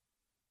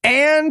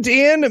 And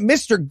in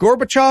Mr.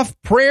 Gorbachev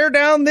prayer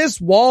down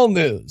this wall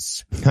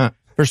news.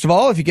 First of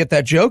all, if you get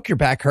that joke, your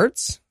back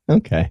hurts.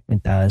 Okay.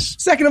 It does.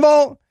 Second of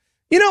all,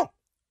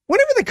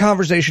 whenever the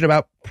conversation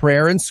about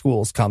prayer in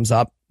schools comes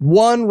up,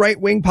 one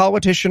right-wing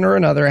politician or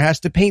another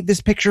has to paint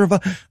this picture of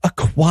a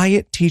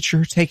quiet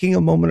teacher taking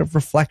a moment of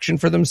reflection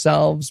for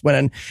themselves when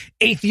an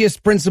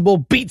atheist principal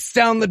beats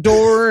down the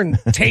door and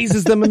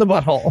tases them in the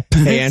butthole.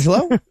 Hey,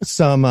 Angelo,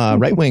 some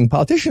right-wing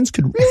politicians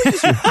could really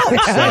use your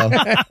help, so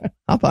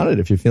hop on it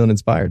if you're feeling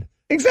inspired.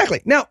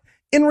 Exactly. Now,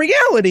 in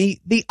reality,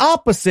 the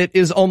opposite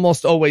is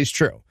almost always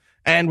true.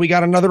 And we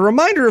got another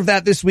reminder of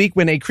that this week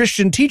when a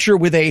Christian teacher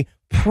with a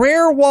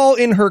prayer wall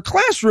in her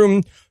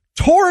classroom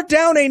tore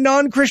down a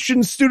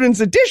non-Christian student's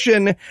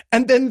addition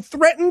and then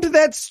threatened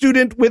that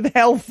student with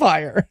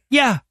hellfire.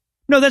 Yeah.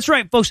 No, that's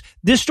right, folks.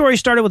 This story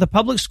started with a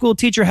public school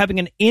teacher having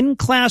an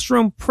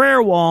in-classroom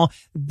prayer wall.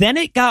 Then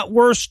it got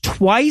worse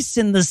twice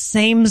in the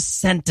same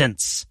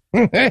sentence.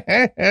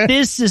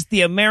 This is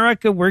the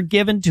America we're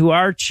giving to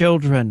our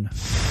children.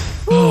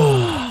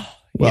 Well,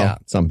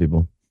 some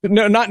people.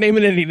 No, not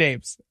naming any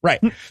names.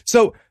 Right.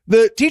 So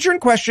the teacher in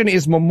question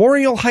is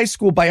Memorial High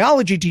School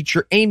biology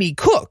teacher Amy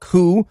Cook,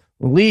 who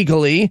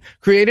legally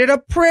created a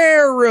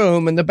prayer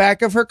room in the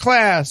back of her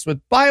class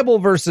with Bible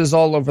verses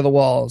all over the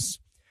walls.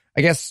 I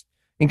guess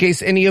in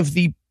case any of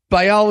the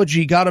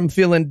biology got him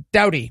feeling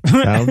doubty.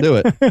 That'll do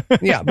it.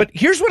 Yeah, but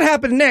here's what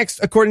happened next,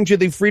 according to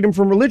the Freedom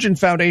from Religion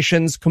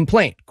Foundation's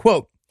complaint.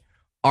 Quote,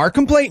 our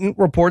complainant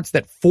reports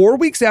that 4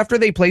 weeks after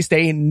they placed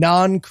a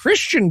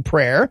non-Christian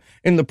prayer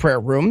in the prayer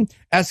room,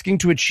 asking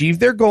to achieve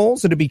their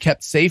goals and to be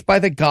kept safe by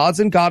the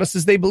gods and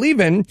goddesses they believe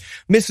in,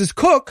 Mrs.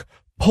 Cook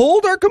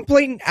pulled our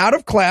complainant out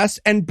of class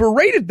and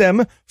berated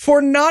them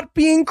for not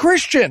being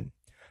Christian.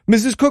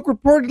 Mrs. Cook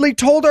reportedly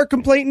told our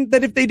complainant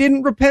that if they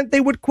didn't repent,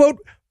 they would, quote,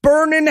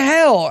 burn in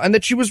hell, and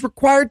that she was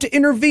required to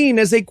intervene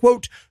as a,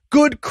 quote,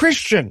 good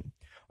Christian.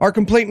 Our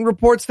complainant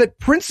reports that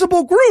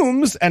Principal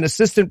Grooms and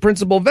Assistant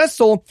Principal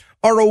Vessel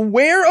are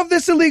aware of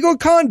this illegal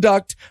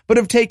conduct, but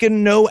have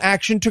taken no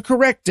action to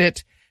correct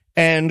it,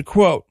 end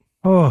quote.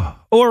 Oh,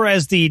 or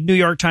as the New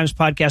York Times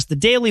podcast The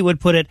Daily would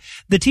put it,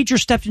 the teacher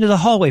stepped into the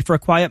hallway for a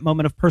quiet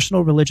moment of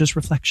personal religious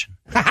reflection.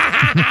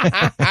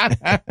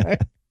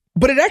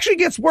 But it actually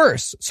gets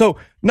worse. So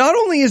not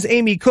only is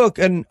Amy Cook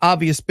an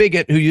obvious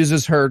bigot who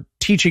uses her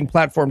teaching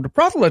platform to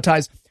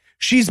proselytize,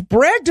 she's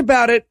bragged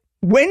about it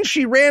when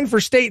she ran for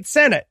state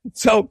senate.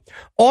 So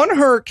on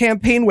her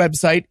campaign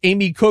website,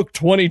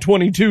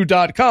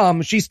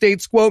 amycook2022.com, she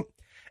states, quote,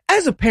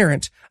 as a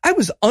parent, I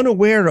was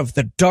unaware of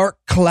the dark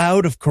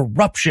cloud of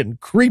corruption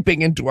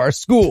creeping into our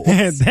schools.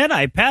 Then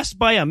I passed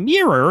by a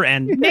mirror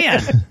and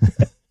man.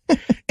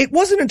 It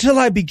wasn't until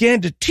I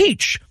began to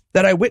teach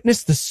that I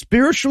witnessed the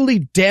spiritually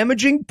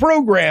damaging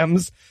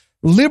programs,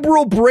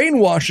 liberal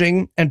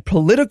brainwashing, and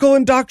political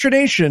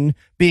indoctrination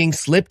being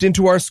slipped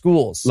into our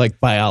schools.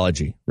 Like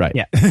biology, right?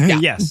 Yeah. Yeah.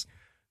 Yes.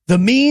 The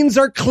means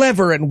are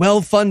clever and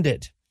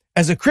well-funded.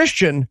 As a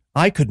Christian,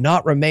 I could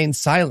not remain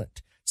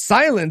silent.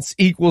 Silence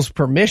equals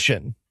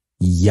permission.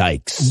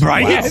 Yikes.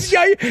 Right. Wow. Yes,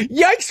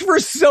 yikes for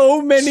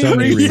so many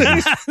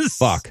reasons. Yes.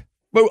 Fuck.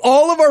 But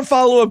all of our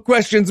follow-up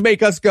questions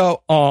make us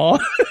go, aw.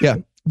 Yeah.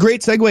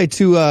 Great segue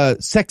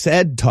to sex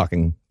ed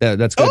talking.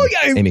 That's good,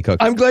 Amy Cook.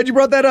 I'm glad you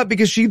brought that up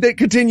because she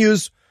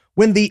continues,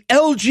 when the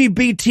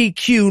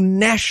LGBTQ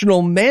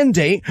national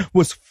mandate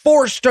was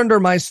forced under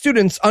my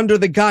students under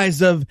the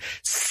guise of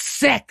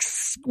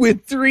sex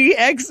with 3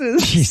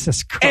 X's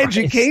Jesus Christ.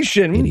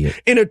 education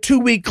Idiot. in a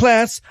 2-week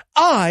class,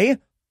 I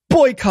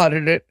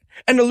boycotted it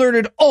and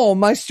alerted all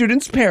my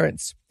students'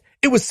 parents.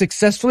 It was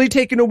successfully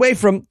taken away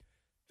from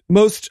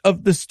most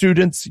of the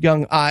students'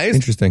 young eyes.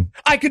 Interesting.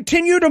 I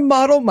continue to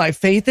model my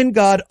faith in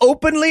God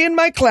openly in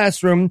my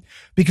classroom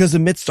because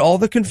amidst all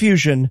the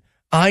confusion,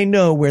 I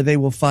know where they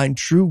will find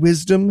true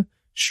wisdom,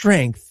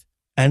 strength,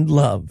 and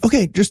love.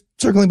 Okay, just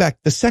circling back.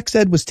 The sex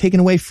ed was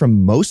taken away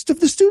from most of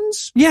the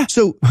students? Yeah.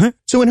 So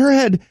in her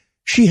head,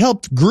 she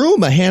helped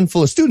groom a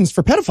handful of students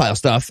for pedophile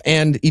stuff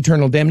and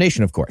eternal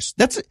damnation, of course.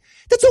 That's a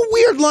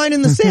weird line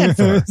in the sand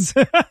for her.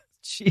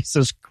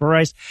 Jesus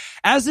Christ.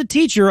 As a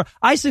teacher,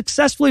 I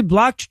successfully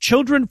blocked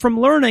children from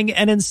learning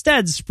and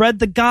instead spread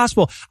the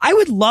gospel. I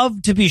would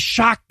love to be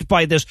shocked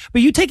by this,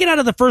 but you take it out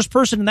of the first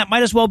person and that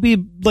might as well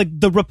be like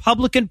the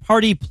Republican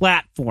Party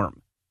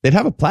platform. They'd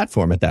have a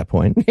platform at that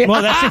point.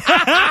 Well, that's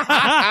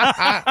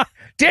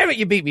Damn it,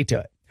 you beat me to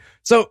it.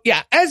 So,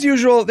 yeah, as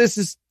usual, this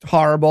is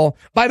horrible.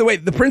 By the way,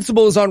 the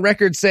principal is on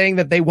record saying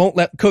that they won't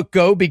let Cook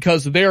go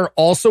because they're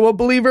also a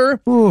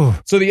believer. Ooh.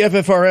 So the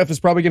FFRF is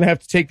probably going to have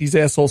to take these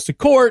assholes to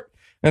court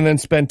and then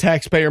spend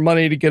taxpayer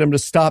money to get them to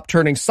stop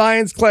turning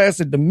science class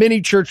into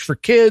mini church for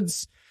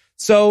kids.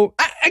 So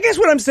I guess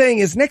what I'm saying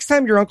is next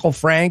time your Uncle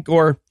Frank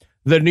or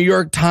the New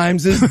York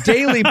Times'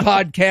 daily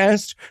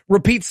podcast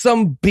repeats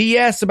some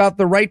BS about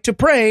the right to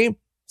pray,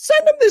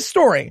 send them this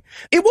story.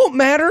 It won't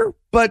matter,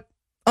 but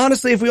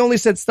honestly, if we only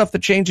said stuff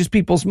that changes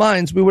people's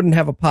minds, we wouldn't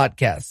have a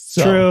podcast.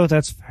 So. True,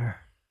 that's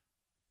fair.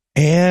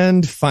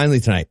 And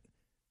finally tonight,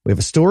 we have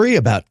a story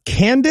about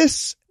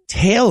Candace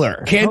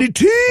Taylor. Candy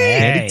T!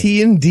 Candy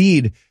T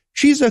indeed.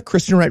 She's a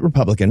Christian right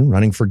Republican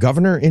running for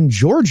governor in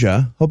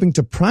Georgia, hoping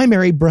to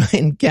primary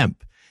Brian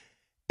Kemp.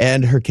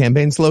 And her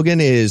campaign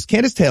slogan is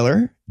Candace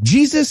Taylor,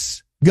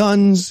 Jesus,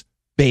 guns,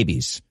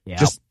 babies. Yep.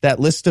 Just that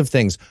list of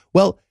things.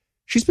 Well,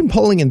 she's been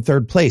polling in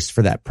third place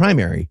for that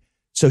primary.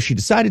 So she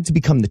decided to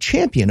become the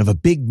champion of a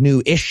big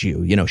new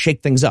issue,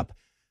 shake things up.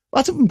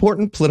 Lots of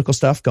important political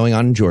stuff going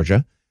on in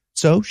Georgia.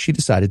 So she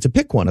decided to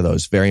pick one of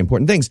those very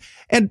important things.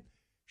 And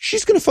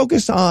she's going to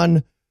focus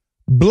on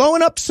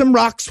blowing up some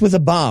rocks with a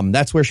bomb.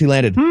 That's where she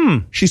landed.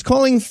 She's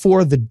calling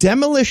for the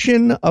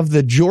demolition of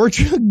the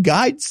Georgia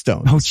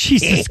Guidestone. Oh,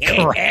 Jesus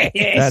Christ.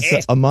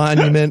 That's a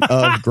monument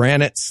of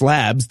granite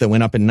slabs that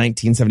went up in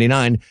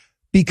 1979.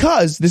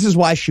 Because this is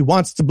why she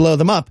wants to blow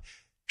them up.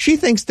 She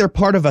thinks they're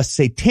part of a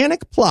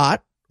satanic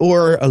plot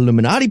or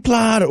Illuminati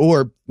plot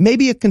or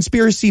maybe a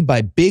conspiracy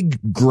by Big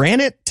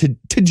Granite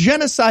to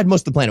genocide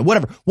most of the planet.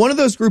 Whatever. One of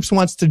those groups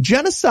wants to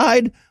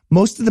genocide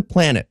most of the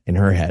planet in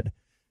her head.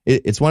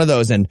 It's one of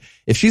those. And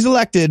if she's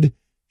elected,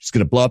 she's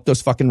going to blow up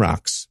those fucking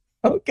rocks.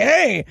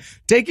 Okay.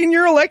 Taking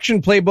your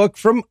election playbook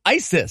from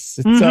ISIS.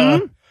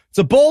 It's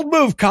a bold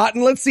move,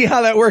 Cotton. Let's see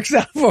how that works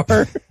out for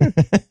her.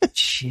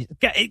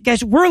 Jeez.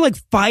 Guys, we're like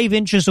 5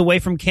 inches away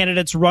from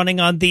candidates running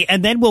on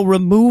and then we'll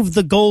remove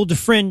the gold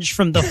fringe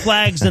from the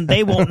flags and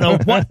they won't know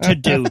what to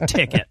do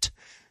ticket.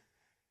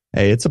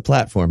 Hey, it's a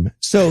platform.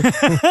 So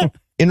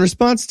in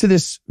response to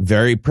this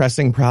very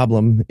pressing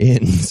problem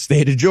in the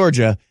state of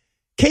Georgia,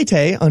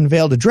 Kate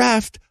unveiled a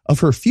draft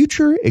of her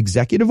future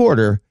executive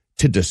order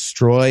to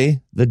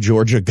destroy the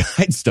Georgia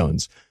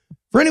Guidestones.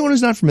 For anyone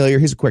who's not familiar,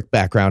 here's a quick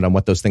background on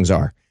what those things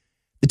are.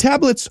 The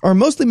tablets are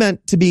mostly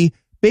meant to be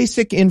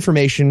basic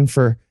information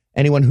for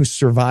anyone who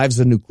survives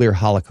a nuclear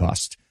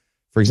holocaust.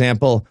 For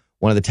example,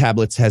 one of the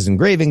tablets has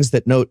engravings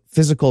that note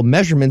physical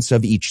measurements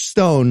of each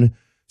stone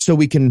so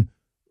we can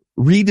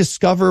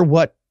rediscover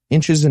what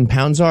inches and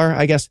pounds are,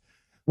 I guess.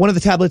 One of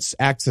the tablets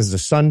acts as a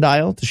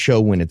sundial to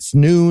show when it's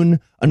noon.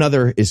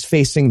 Another is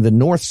facing the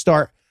North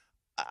Star.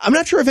 I'm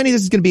not sure if any of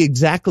this is going to be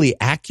exactly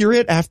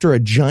accurate after a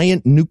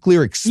giant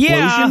nuclear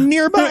explosion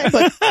nearby,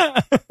 but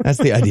that's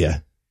the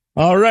idea.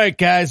 All right,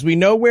 guys, we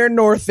know where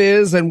north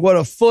is and what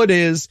a foot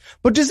is,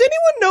 but does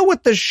anyone know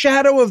what the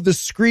shadow of the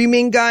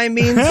screaming guy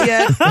means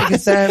yet? Like,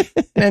 is that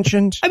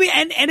mentioned? I mean,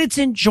 and it's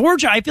in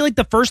Georgia. I feel like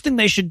the first thing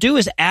they should do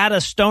is add a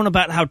stone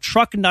about how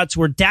truck nuts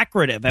were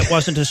decorative. It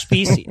wasn't a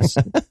species.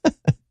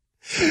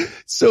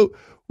 So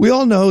we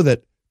all know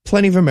that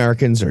plenty of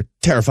Americans are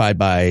terrified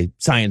by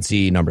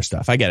sciencey number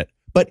stuff. I get it.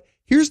 But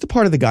here's the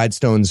part of the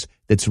Guidestones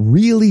that's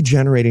really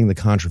generating the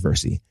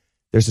controversy.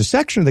 There's a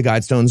section of the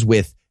Guidestones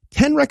with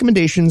 10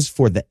 recommendations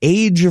for the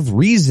age of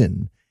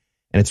reason,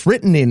 and it's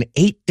written in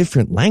 8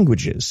 different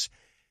languages.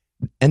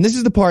 And this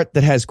is the part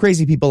that has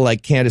crazy people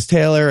like Candace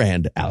Taylor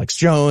and Alex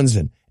Jones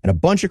and a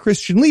bunch of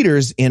Christian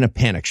leaders in a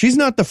panic. She's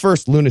not the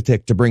first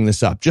lunatic to bring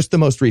this up, just the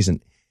most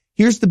recent.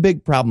 Here's the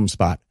big problem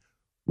spot.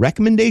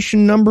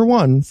 Recommendation number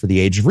 1 for the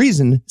age of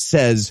reason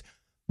says,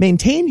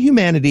 maintain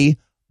humanity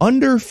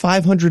under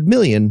 500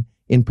 million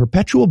in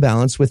perpetual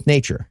balance with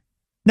nature.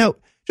 Now,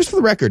 just for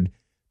the record,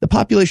 the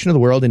population of the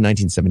world in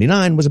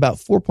 1979 was about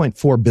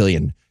 4.4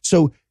 billion.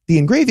 So the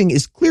engraving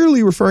is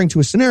clearly referring to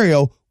a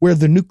scenario where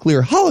the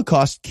nuclear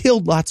holocaust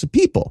killed lots of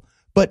people.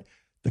 But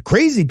the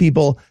crazy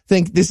people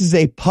think this is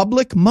a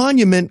public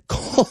monument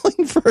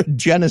calling for a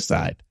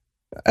genocide.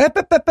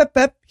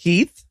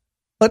 Heath,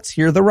 let's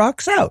hear the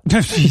rocks out.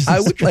 I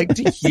would like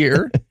to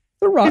hear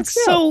the rocks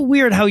It's out. so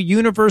weird how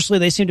universally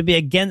they seem to be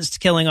against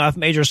killing off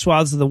major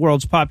swaths of the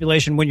world's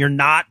population when you're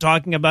not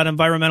talking about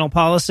environmental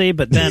policy,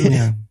 but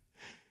then...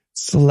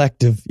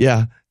 Selective,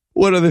 yeah.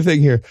 One other thing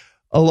here.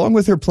 Along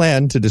with her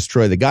plan to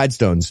destroy the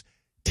Guidestones,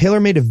 Taylor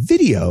made a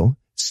video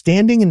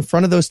standing in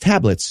front of those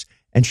tablets,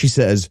 and she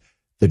says,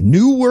 the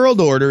new world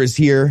order is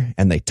here,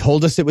 and they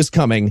told us it was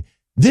coming.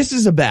 This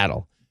is a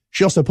battle.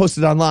 She also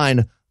posted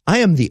online, I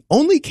am the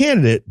only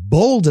candidate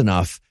bold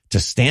enough to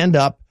stand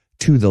up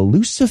to the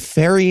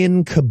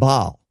Luciferian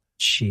cabal.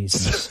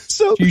 Jesus.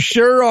 So You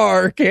sure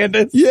are,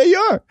 Candace. yeah, you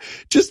are.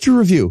 Just to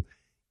review,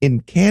 in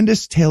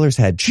Candace Taylor's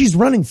head, she's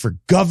running for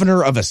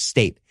governor of a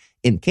state.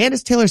 In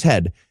Candace Taylor's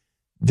head,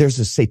 there's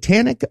a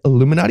satanic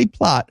Illuminati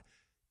plot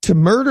to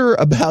murder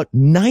about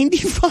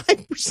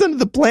 95% of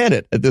the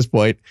planet at this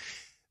point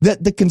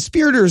that the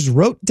conspirators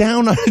wrote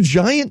down on a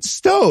giant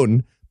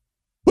stone,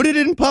 put it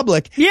in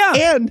public,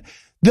 Yeah. and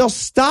They'll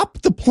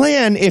stop the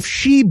plan if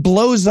she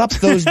blows up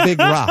those big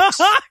rocks.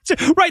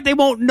 Right. They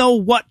won't know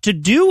what to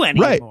do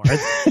anymore.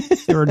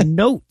 Right. There are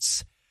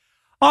notes.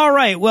 All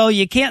right. Well,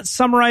 you can't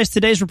summarize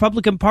today's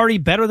Republican Party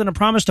better than a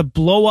promise to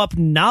blow up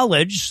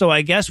knowledge. So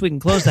I guess we can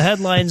close the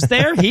headlines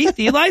there. Heath,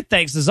 Eli,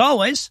 thanks as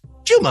always.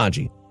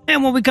 Jumanji.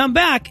 And when we come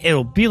back,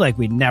 it'll be like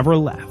we never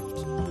left.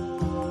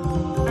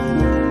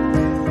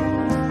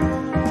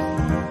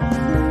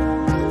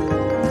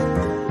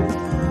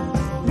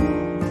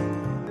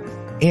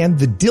 And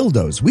the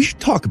dildos. We should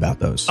talk about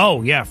those.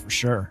 Oh, yeah, for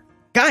sure.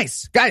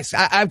 Guys,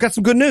 I've got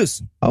some good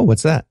news. Oh,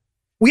 what's that?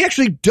 We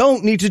actually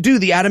don't need to do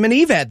the Adam and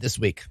Eve ad this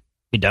week.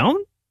 You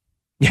don't?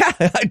 Yeah,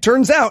 it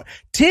turns out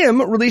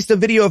Tim released a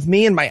video of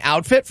me in my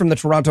outfit from the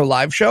Toronto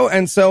live show,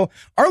 and so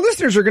our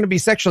listeners are going to be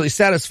sexually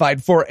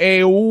satisfied for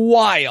a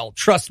while.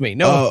 Trust me.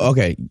 No. Oh,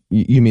 okay.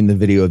 You mean the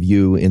video of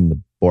you in the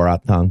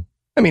Borat thong?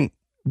 I mean,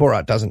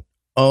 Borat doesn't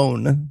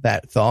own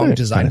that thong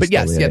design, but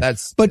yes, yeah,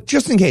 that's... But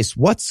just in case,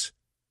 what's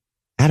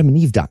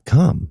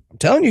AdamandEve.com? I'm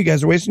telling you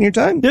guys are wasting your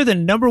time. They're the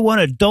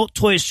 #1 adult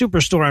toy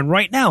superstore, and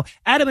right now,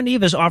 Adam and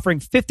Eve is offering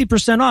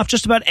 50% off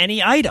just about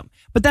any item.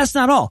 But that's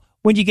not all.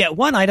 When you get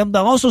one item,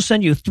 they'll also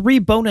send you 3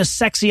 bonus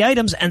sexy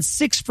items and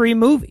 6 free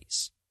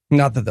movies.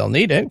 Not that they'll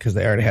need it, because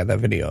they already had that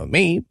video of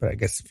me, but I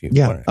guess if you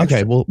want to...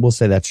 Okay, we'll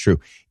say that's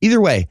true.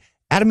 Either way,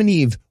 Adam and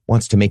Eve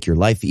wants to make your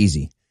life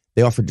easy.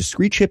 They offer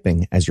discreet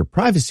shipping as your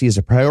privacy is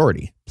a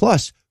priority,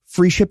 plus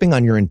free shipping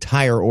on your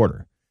entire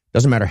order.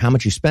 Doesn't matter how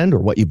much you spend or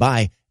what you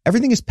buy,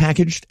 everything is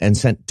packaged and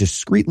sent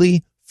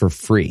discreetly for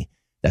free.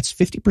 That's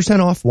 50%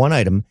 off one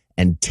item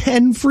and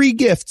 10 free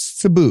gifts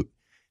to boot.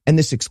 And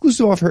this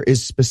exclusive offer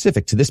is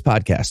specific to this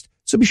podcast.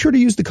 So be sure to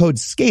use the code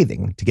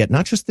SCATHING to get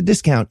not just the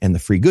discount and the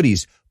free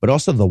goodies, but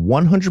also the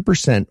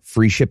 100%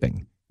 free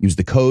shipping. Use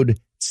the code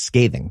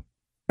SCATHING.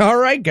 All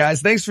right,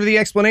 guys. Thanks for the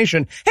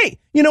explanation. Hey,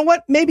 you know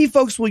what? Maybe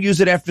folks will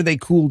use it after they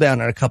cool down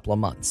in a couple of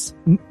months.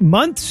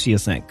 Months, you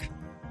think?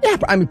 Yeah,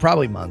 I mean,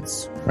 probably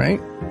months, right?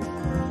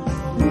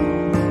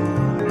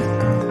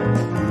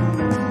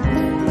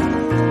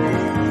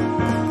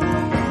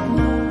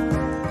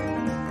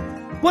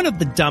 One of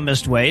the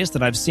dumbest ways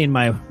that I've seen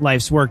my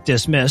life's work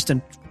dismissed,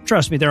 and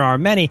trust me, there are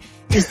many,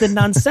 is the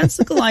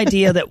nonsensical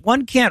idea that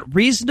one can't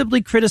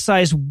reasonably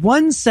criticize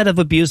one set of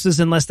abuses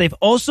unless they've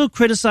also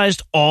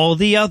criticized all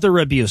the other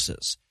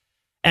abuses.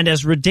 And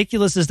as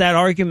ridiculous as that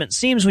argument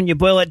seems when you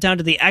boil it down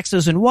to the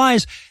X's and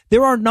Y's,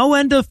 there are no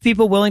end of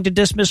people willing to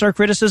dismiss our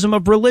criticism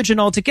of religion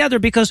altogether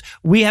because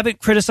we haven't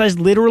criticized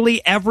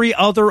literally every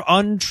other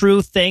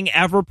untrue thing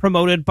ever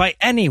promoted by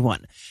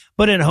anyone.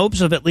 But in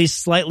hopes of at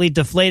least slightly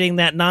deflating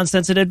that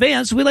nonsense in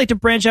advance, we like to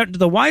branch out into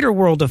the wider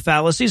world of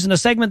fallacies in a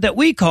segment that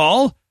we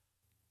call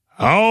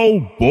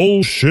How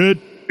Bullshit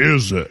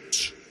Is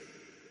It?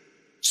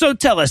 So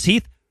tell us,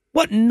 Heath,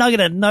 what nugget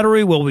of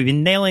nuttery will we be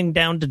nailing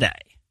down today?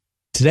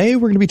 Today,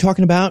 we're going to be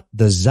talking about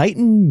the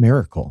Zeiton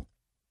miracle.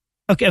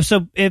 Okay,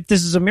 so if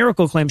this is a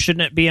miracle claim,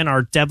 shouldn't it be in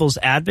our Devil's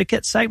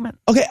Advocate segment?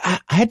 Okay, I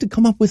had to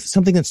come up with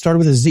something that started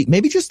with a Z.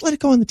 Maybe just let it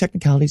go on the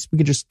technicalities. We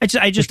could just... I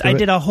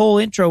did a whole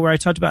intro where I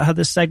talked about how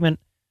this segment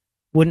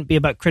wouldn't be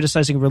about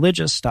criticizing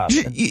religious stuff.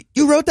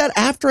 You wrote that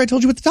after I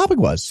told you what the topic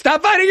was.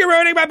 Stop fighting, you're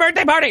ruining my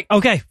birthday party!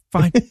 Okay,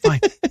 fine.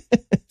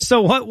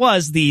 So what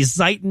was the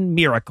Zeiton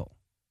miracle?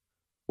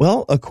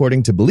 Well,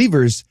 according to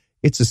believers,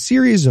 it's a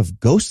series of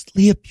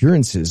ghostly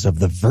appearances of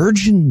the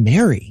Virgin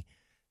Mary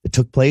that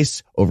took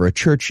place over a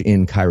church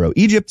in Cairo,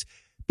 Egypt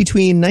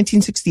between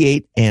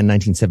 1968 and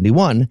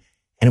 1971,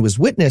 and it was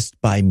witnessed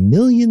by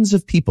millions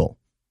of people.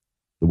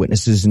 The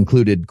witnesses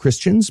included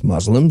Christians,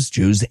 Muslims,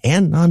 Jews,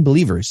 and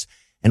non-believers,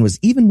 and was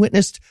even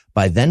witnessed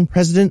by then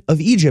President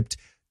of Egypt,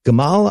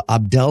 Gamal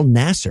Abdel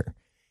Nasser.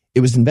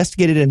 It was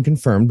investigated and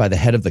confirmed by the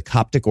head of the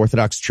Coptic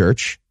Orthodox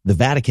Church, the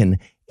Vatican,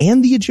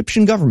 and the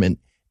Egyptian government,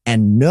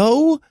 and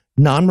no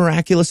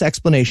non-miraculous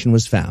explanation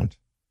was found.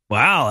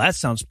 Wow, that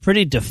sounds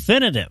pretty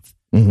definitive.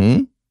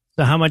 Mm-hmm.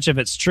 So how much of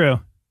it's true?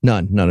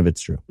 None of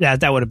it's true. Yeah,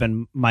 that would have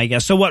been my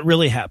guess. So what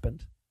really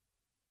happened?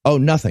 Oh,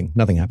 nothing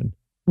happened.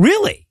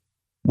 Really?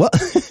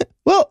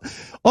 Well,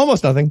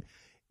 almost nothing.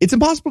 It's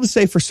impossible to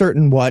say for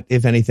certain what,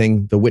 if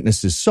anything, the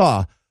witnesses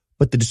saw,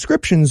 but the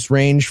descriptions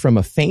range from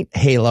a faint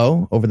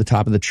halo over the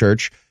top of the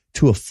church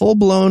to a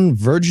full-blown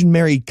Virgin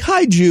Mary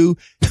kaiju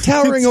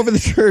towering over the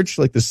church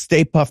like the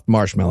Stay Puft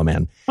Marshmallow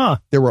Man. Huh.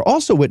 There were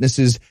also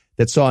witnesses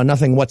that saw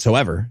nothing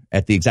whatsoever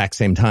at the exact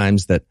same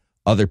times that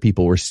other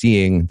people were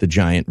seeing the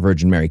giant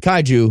Virgin Mary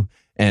kaiju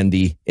and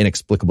the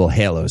inexplicable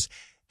halos.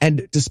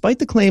 And despite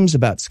the claims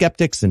about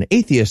skeptics and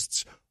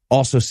atheists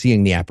also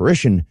seeing the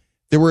apparition,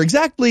 there were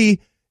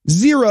exactly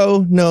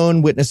 0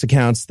 known witness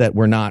accounts that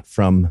were not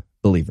from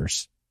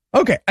believers.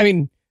 Okay, I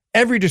mean,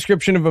 every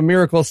description of a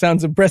miracle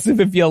sounds impressive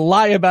if you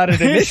lie about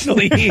it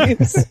initially.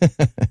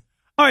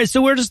 All right,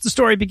 so where does the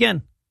story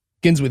begin?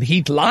 Begins with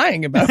Heath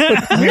lying about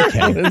what the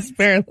miracle is,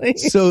 apparently.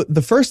 So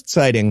the first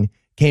sighting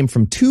came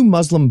from 2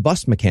 Muslim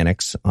bus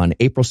mechanics on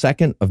April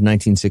 2nd of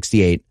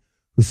 1968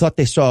 who thought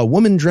they saw a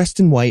woman dressed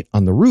in white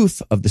on the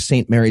roof of the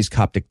St. Mary's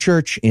Coptic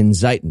Church in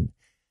Zeiton.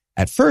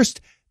 At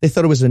first, they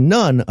thought it was a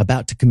nun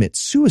about to commit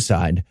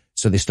suicide,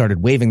 So they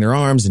started waving their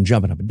arms and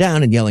jumping up and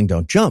down and yelling,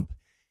 "Don't jump."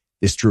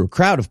 This drew a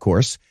crowd, of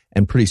course,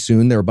 and pretty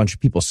soon there were a bunch of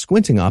people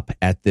squinting up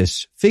at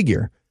this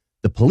figure.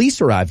 The police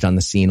arrived on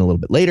the scene a little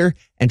bit later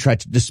and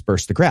tried to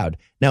disperse the crowd.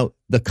 Now,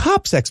 the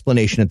cops'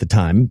 explanation at the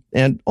time,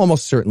 and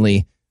almost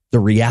certainly the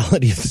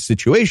reality of the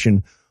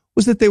situation,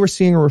 was that they were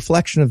seeing a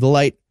reflection of the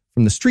light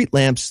from the street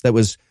lamps that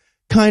was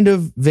kind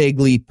of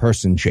vaguely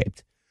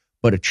person-shaped.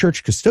 But a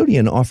church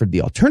custodian offered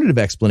the alternative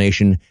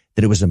explanation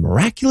that it was a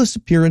miraculous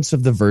appearance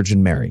of the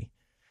Virgin Mary.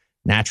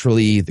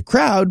 Naturally, the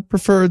crowd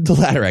preferred the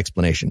latter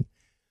explanation.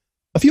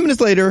 A few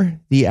minutes later,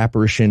 the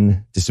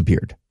apparition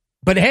disappeared.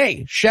 But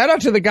hey, shout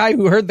out to the guy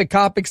who heard the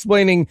cop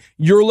explaining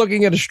you're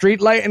looking at a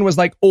streetlight and was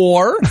like,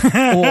 or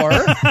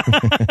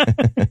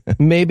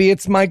maybe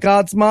it's my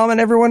God's mom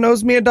and everyone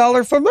owes me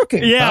 $1 for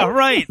looking. Yeah,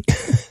 right.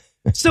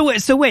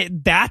 So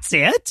wait, that's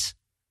it?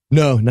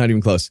 No, not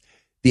even close.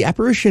 The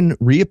apparition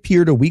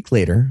reappeared a week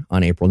later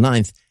on April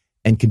 9th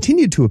and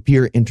continued to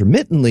appear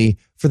intermittently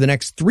for the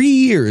next 3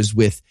 years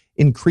with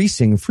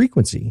increasing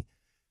frequency.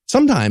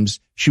 Sometimes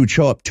she would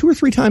show up 2 or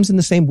 3 times in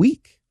the same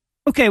week.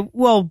 Okay,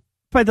 well,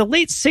 by the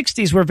late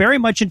 60s, we're very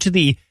much into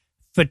the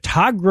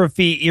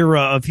photography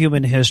era of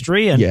human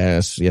history. And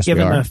yes,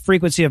 given we are. the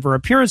frequency of her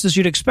appearances,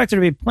 you'd expect there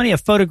to be plenty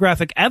of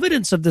photographic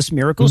evidence of this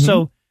miracle. Mm-hmm.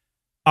 So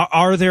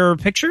are there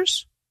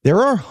pictures?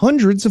 There are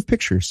hundreds of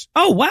pictures.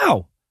 Oh,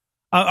 wow.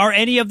 Are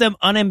any of them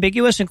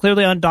unambiguous and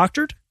clearly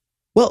undoctored?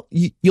 Well,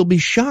 you'll be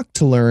shocked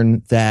to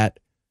learn that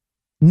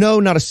no,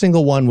 not a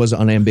single one was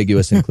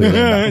unambiguous and clearly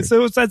undoctored.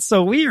 So that's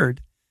so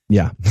weird.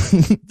 Yeah.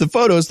 The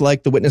photos,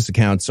 like the witness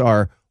accounts,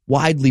 are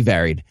widely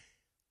varied.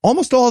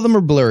 Almost all of them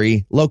are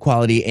blurry, low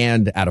quality,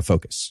 and out of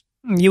focus.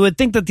 You would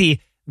think that the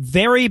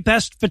very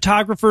best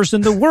photographers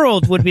in the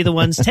world would be the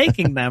ones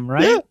taking them,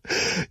 right?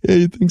 Yeah,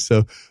 you'd think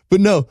so. But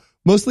no,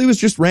 mostly it was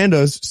just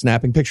randos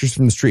snapping pictures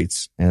from the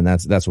streets, and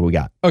that's what we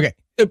got. Okay,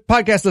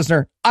 podcast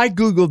listener, I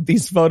Googled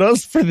these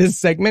photos for this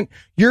segment.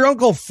 Your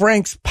Uncle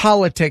Frank's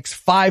politics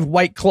 5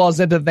 White Claws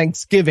into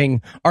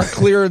Thanksgiving are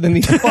clearer than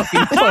these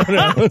fucking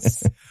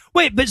photos.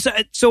 Wait, but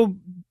so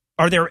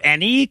are there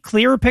any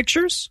clear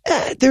pictures?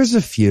 There's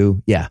a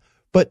few, yeah.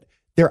 But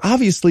they're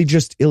obviously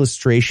just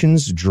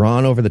illustrations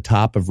drawn over the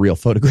top of real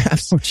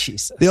photographs. Oh,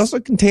 Jesus. They also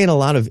contain a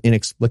lot of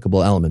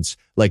inexplicable elements.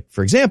 Like,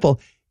 for example,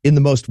 in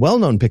the most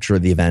well-known picture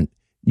of the event,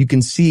 you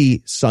can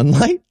see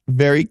sunlight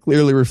very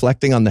clearly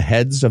reflecting on the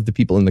heads of the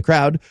people in the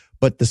crowd,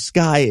 but the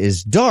sky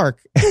is dark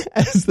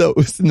as though it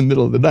was in the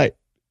middle of the night.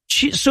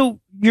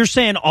 So you're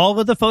saying all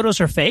of the photos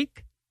are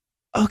fake?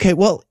 Okay,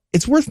 well,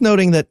 it's worth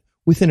noting that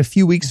within a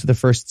few weeks of the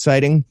first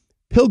sighting,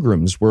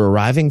 pilgrims were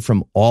arriving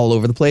from all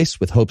over the place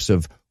with hopes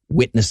of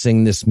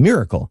witnessing this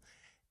miracle.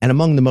 And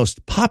among the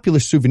most popular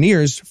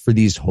souvenirs for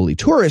these holy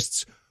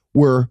tourists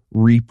were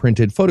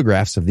reprinted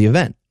photographs of the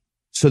event.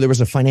 So there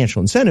was a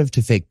financial incentive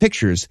to fake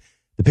pictures.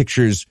 The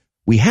pictures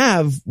we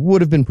have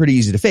would have been pretty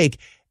easy to fake,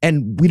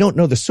 and we don't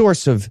know the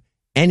source of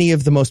any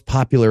of the most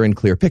popular and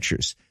clear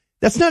pictures.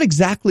 That's not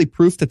exactly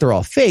proof that they're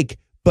all fake,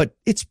 but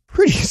it's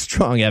pretty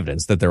strong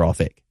evidence that they're all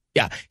fake.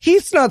 Yeah,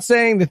 Heath's not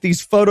saying that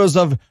these photos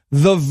of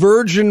the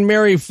Virgin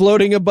Mary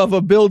floating above a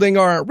building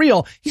aren't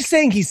real. He's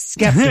saying he's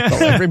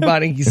skeptical,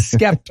 everybody. He's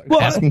skeptical.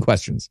 Well, asking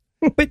questions.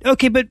 But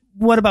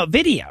what about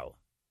video?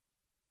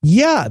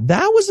 Yeah,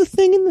 that was a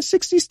thing in the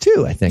 60s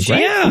too, I think,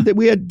 right? Yeah.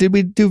 Did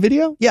we do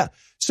video? Yeah.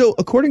 So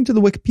according to the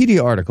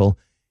Wikipedia article,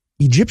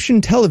 Egyptian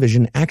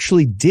television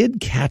actually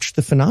did catch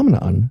the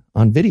phenomenon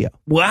on video.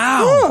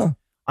 Wow. Huh.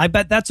 I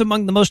bet that's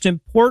among the most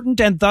important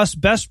and thus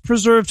best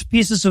preserved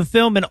pieces of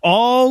film in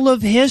all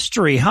of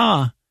history,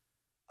 huh?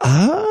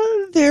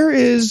 There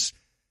is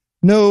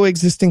no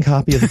existing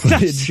copy of the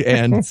footage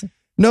and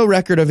no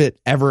record of it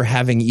ever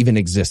having even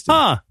existed.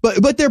 Huh.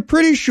 But they're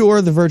pretty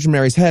sure the Virgin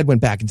Mary's head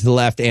went back into the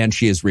left and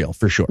she is real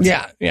for sure.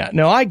 Yeah.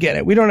 No, I get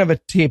it. We don't have a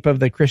tape of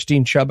the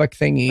Christine Chubbuck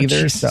thing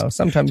either, so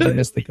sometimes we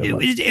miss the good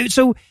one.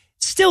 So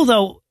still,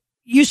 though,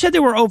 you said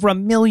there were over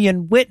 1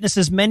 million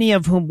witnesses, many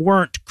of whom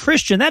weren't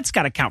Christian. That's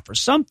got to count for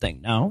something,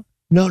 no?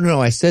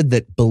 No. I said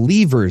that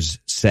believers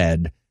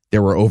said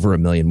there were over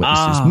 1 million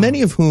witnesses,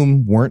 many of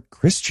whom weren't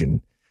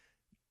Christian.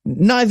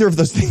 Neither of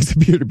those things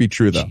appear to be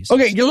true, though. Jesus.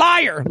 Okay, you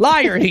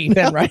liar, Heath,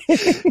 then, right?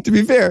 To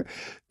be fair,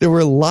 there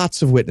were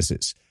lots of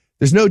witnesses.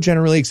 There's no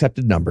generally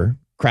accepted number.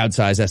 Crowd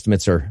size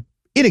estimates are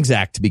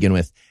inexact to begin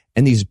with,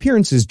 and these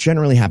appearances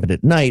generally happened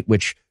at night,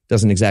 which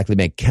doesn't exactly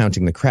make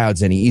counting the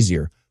crowds any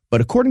easier.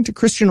 But according to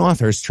Christian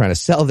authors trying to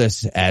sell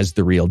this as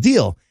the real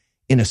deal,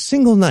 in a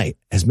single night,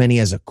 as many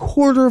as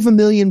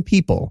 250,000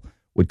 people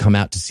would come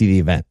out to see the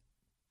event.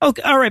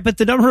 Okay, all right, but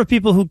the number of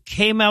people who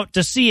came out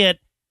to see it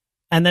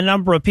and the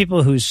number of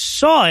people who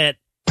saw it,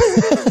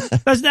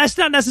 that's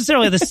not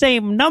necessarily the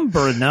same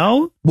number,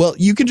 no? Well,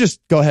 you can just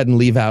go ahead and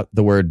leave out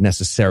the word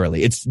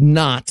necessarily. It's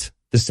not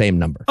the same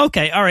number.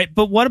 Okay, all right,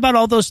 but what about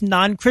all those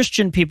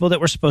non-Christian people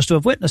that were supposed to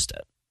have witnessed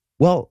it?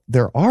 Well,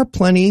 there are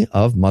plenty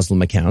of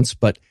Muslim accounts,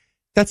 but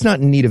that's not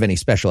in need of any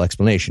special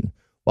explanation.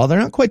 While they're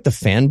not quite the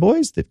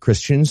fanboys that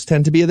Christians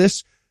tend to be of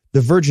this,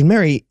 the Virgin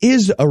Mary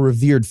is a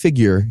revered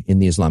figure in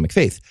the Islamic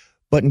faith.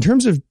 But in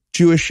terms of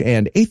Jewish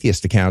and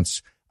atheist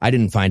accounts, I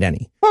didn't find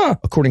any. Huh.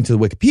 According to the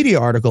Wikipedia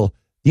article,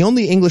 the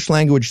only English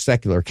language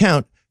secular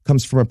account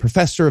comes from a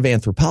professor of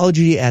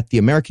anthropology at the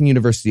American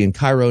University in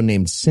Cairo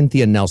named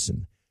Cynthia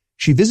Nelson.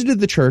 She visited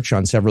the church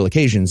on several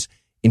occasions,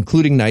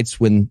 including nights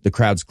when the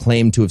crowds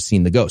claimed to have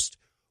seen the ghost.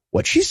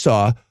 What she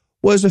saw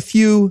was a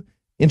few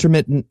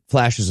intermittent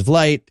flashes of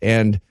light,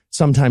 and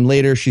sometime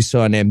later she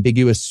saw an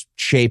ambiguous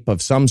shape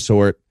of some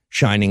sort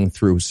shining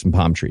through some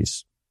palm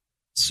trees.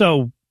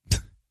 So,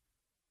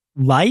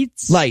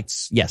 lights?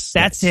 Lights, yes.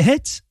 That's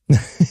it?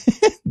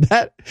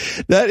 That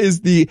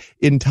is the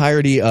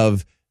entirety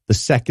of the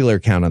secular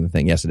count on the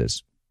thing. Yes, it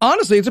is.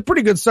 Honestly, it's a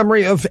pretty good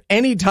summary of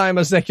any time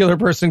a secular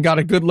person got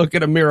a good look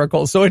at a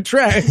miracle, so it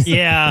tracks.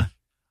 Yeah.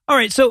 All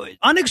right, so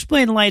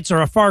unexplained lights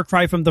are a far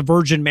cry from the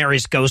Virgin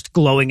Mary's ghost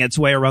glowing its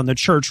way around the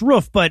church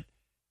roof, but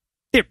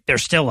they're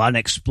still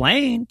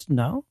unexplained,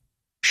 no?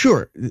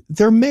 Sure,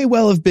 there may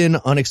well have been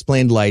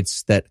unexplained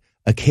lights that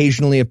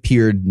occasionally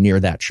appeared near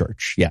that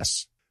church,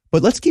 yes.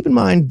 But let's keep in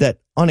mind that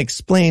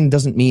unexplained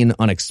doesn't mean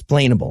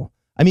unexplainable.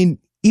 I mean,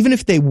 even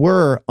if they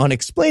were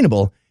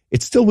unexplainable,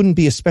 it still wouldn't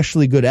be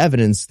especially good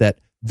evidence that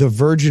the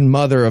Virgin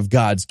Mother of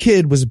God's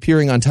kid was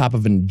appearing on top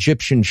of an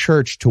Egyptian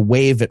church to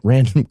wave at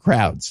random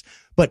crowds.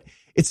 But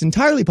it's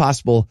entirely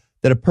possible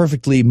that a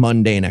perfectly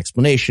mundane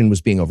explanation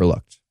was being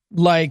overlooked.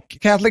 Like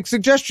Catholic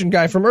suggestion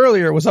guy from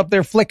earlier was up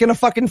there flicking a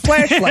fucking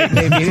flashlight,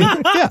 maybe.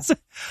 Yeah.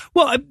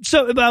 Well,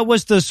 so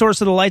was the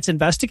source of the lights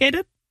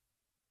investigated?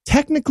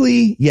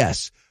 Technically,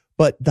 yes.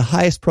 But the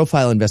highest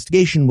profile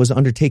investigation was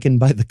undertaken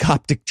by the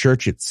Coptic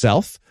Church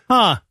itself.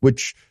 Huh.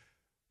 Which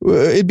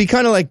it'd be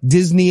kind of like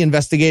Disney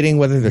investigating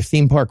whether their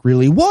theme park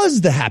really was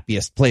the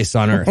happiest place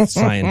on earth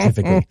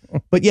scientifically.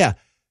 But yeah,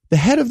 the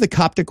head of the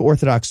Coptic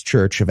Orthodox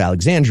Church of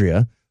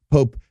Alexandria,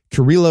 Pope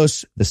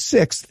Kyrillos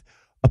VI,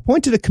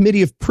 appointed a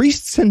committee of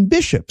priests and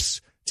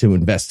bishops to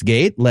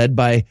investigate, led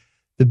by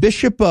the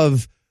Bishop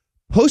of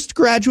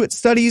Postgraduate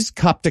Studies,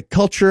 Coptic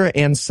Culture,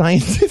 and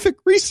Scientific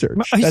Research.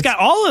 He's got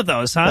all of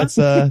those, huh? That's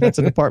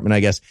a department,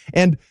 I guess.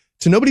 And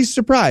to nobody's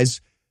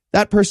surprise,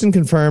 that person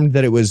confirmed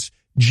that it was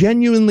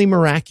genuinely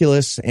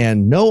miraculous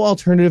and no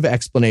alternative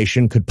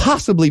explanation could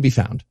possibly be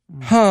found.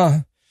 Huh.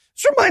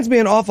 This reminds me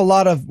an awful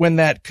lot of when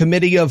that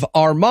committee of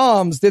our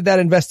moms did that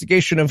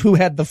investigation of who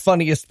had the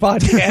funniest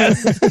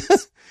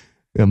podcast.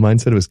 Yeah, mine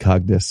said it was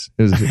Cognis.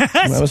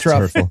 That was rough.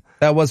 Hurtful.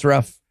 That was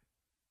rough.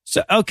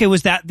 So, okay,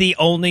 was that the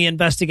only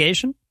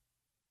investigation?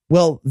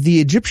 Well,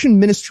 the Egyptian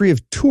Ministry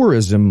of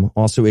Tourism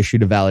also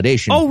issued a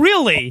validation. Oh,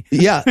 really?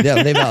 Yeah,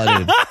 they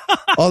validated.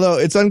 Although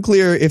it's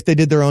unclear if they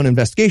did their own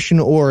investigation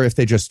or if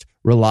they just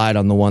relied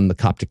on the one the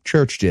Coptic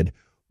Church did.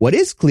 What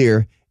is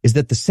clear is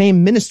that the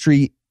same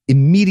ministry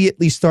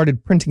immediately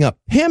started printing up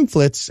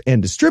pamphlets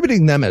and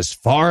distributing them as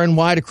far and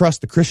wide across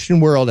the Christian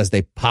world as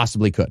they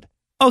possibly could.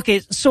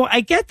 Okay, so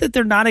I get that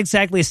they're not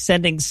exactly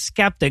sending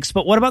skeptics,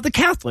 but what about the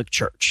Catholic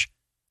Church?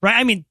 Right?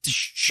 I mean,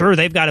 sure,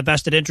 they've got a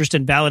vested interest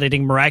in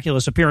validating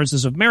miraculous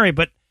appearances of Mary,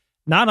 but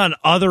not on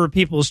other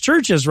people's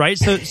churches, right?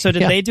 So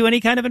did they do any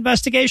kind of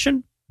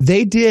investigation?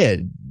 They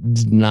did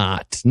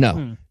not.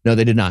 No,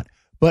 they did not.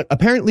 But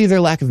apparently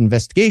their lack of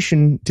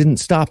investigation didn't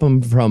stop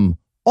them from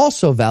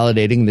also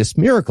validating this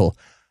miracle.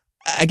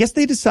 I guess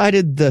they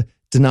decided the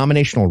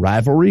denominational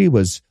rivalry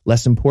was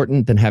less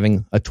important than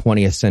having a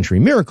 20th century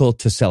miracle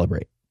to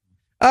celebrate.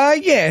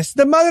 Yes,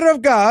 the Mother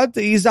of God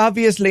is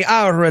obviously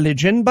our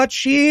religion, but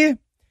she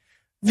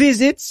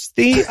visits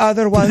the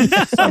other ones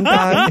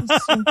sometimes.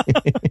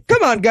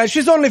 Come on, guys,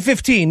 she's only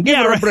 15. Give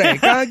her a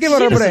break. Give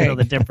her a break. Know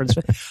the difference.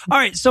 All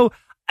right, so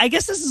I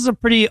guess this is a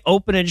pretty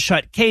open and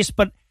shut case,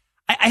 but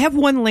I have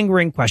one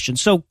lingering question.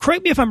 So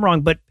correct me if I'm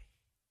wrong, but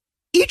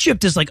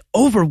Egypt is like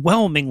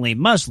overwhelmingly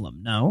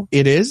Muslim, no?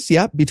 It is,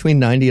 yeah, between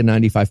 90 and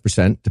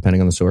 95%,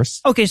 depending on the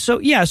source. Okay,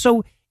 so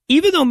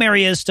even though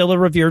Mary is still a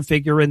revered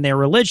figure in their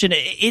religion,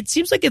 it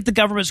seems like if the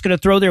government's going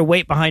to throw their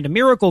weight behind a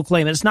miracle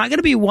claim, it's not going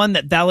to be one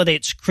that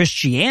validates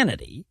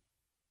Christianity.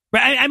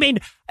 Right? I mean,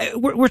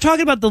 we're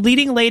talking about the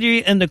leading lady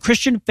in the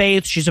Christian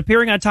faith. She's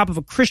appearing on top of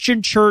a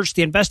Christian church.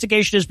 The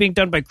investigation is being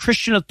done by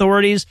Christian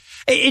authorities.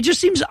 It just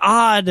seems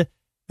odd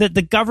that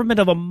the government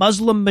of a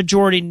Muslim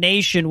majority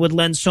nation would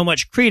lend so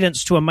much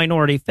credence to a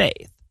minority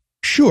faith.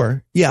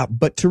 Sure, yeah,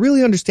 but to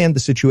really understand the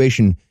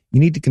situation, you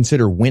need to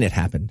consider when it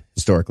happened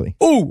historically.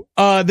 Ooh,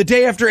 the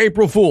day after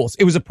April Fool's.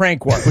 It was a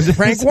prank war. Was it a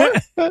prank war?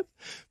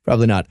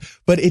 Probably not.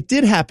 But it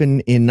did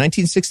happen in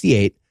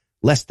 1968,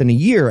 less than a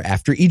year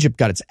after Egypt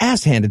got its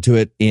ass handed to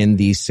it in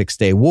the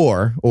Six-Day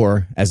War,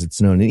 or as it's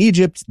known in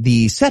Egypt,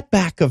 the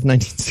setback of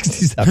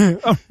 1967.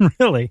 Oh,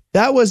 really?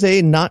 That was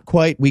a not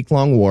quite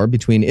week-long war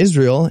between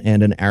Israel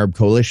and an Arab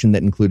coalition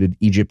that included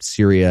Egypt,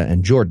 Syria,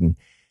 and Jordan.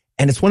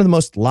 And it's one of the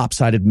most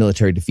lopsided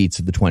military defeats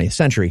of the 20th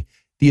century.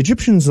 The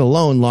Egyptians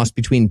alone lost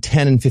between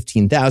 10 and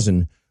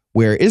 15,000,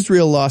 where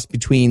Israel lost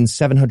between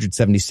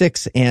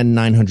 776 and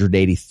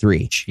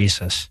 983.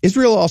 Jesus.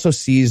 Israel also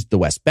seized the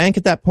West Bank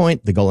at that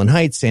point, the Golan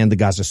Heights, and the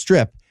Gaza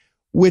Strip,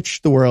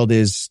 which the world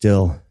is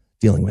still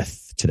dealing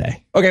with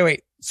today. Okay,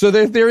 wait. So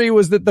their theory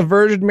was that the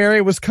Virgin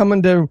Mary was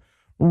coming to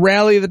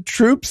rally the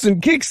troops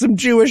and kick some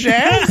Jewish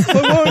ass?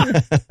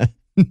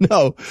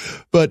 No,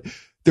 but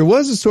there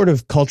was a sort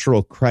of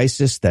cultural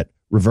crisis that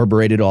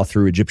reverberated all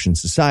through Egyptian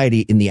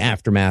society in the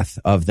aftermath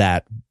of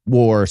that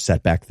war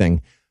setback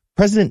thing.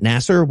 President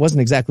Nasser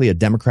wasn't exactly a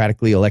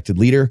democratically elected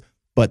leader,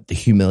 but the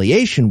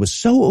humiliation was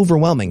so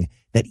overwhelming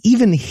that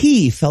even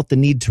he felt the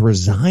need to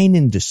resign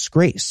in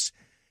disgrace.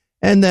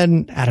 And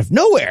then, out of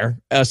nowhere,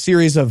 a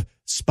series of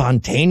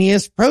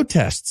spontaneous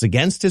protests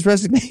against his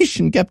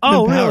resignation kept him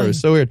in power. Really? It was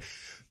so weird.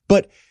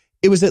 But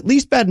it was at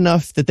least bad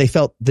enough that they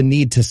felt the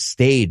need to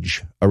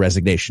stage a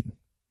resignation.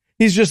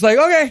 He's just like,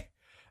 okay,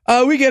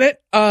 we get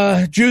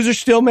it. Jews are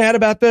still mad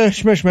about the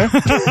shmishma.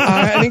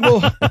 I think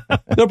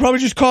they'll probably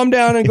just calm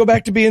down and go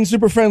back to being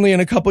super friendly in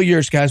a couple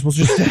years, guys. We'll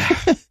just,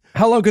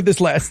 how long could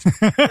this last?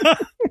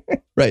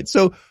 Right.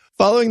 So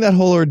following that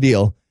whole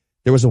ordeal,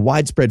 there was a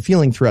widespread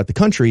feeling throughout the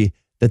country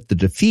that the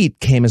defeat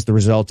came as the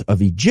result of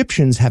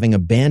Egyptians having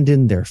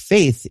abandoned their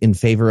faith in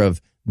favor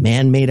of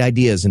man-made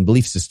ideas and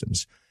belief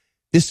systems.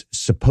 This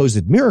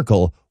supposed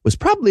miracle was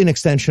probably an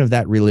extension of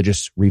that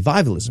religious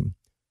revivalism.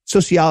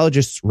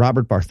 Sociologists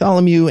Robert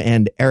Bartholomew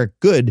and Eric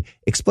Good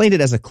explained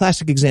it as a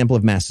classic example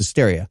of mass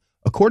hysteria.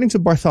 According to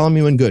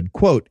Bartholomew and Good,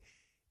 quote,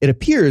 "It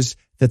appears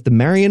that the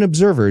Marian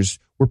observers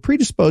were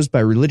predisposed by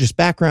religious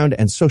background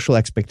and social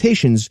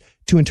expectations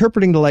to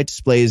interpreting the light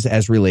displays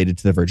as related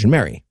to the Virgin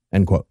Mary,"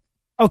 end quote.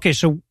 Okay,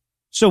 so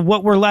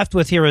what we're left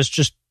with here is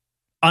just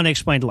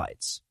unexplained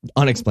lights.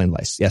 Unexplained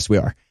lights. Yes, we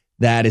are.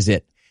 That is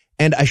it.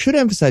 And I should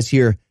emphasize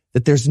here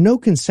that there's no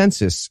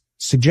consensus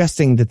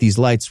suggesting that these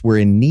lights were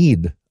in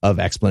need of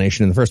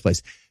explanation in the first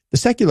place. The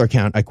secular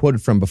account I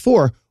quoted from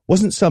before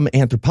wasn't some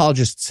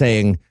anthropologist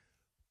saying,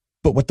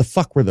 but what the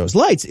fuck were those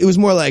lights? It was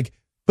more like,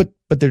 but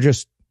they're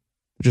just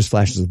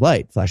flashes of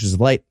light. Flashes of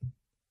light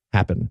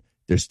happen.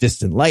 There's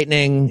distant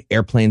lightning,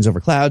 airplanes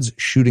over clouds,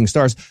 shooting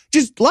stars,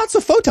 just lots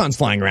of photons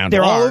flying around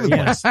all over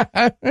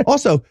the place.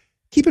 Also,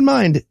 keep in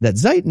mind that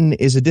Zaytun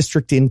is a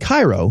district in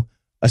Cairo,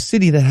 a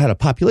city that had a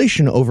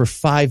population over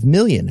 5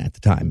 million at the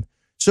time.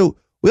 So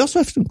we also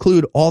have to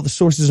include all the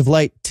sources of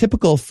light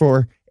typical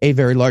for a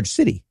very large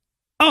city.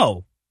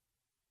 Oh.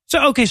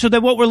 So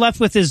then what we're left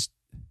with is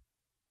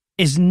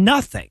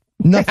nothing.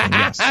 Nothing,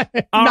 yes.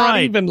 Not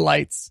even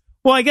lights.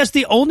 Well, I guess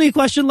the only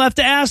question left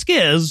to ask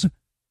is,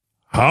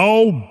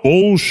 how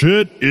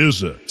bullshit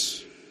is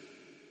it?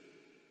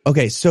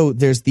 Okay, so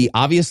there's the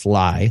obvious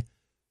lie,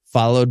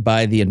 followed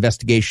by the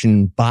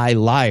investigation by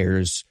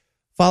liars,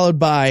 followed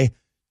by,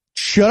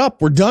 shut up,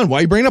 we're done. Why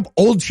are you bringing up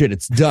old shit?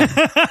 It's done.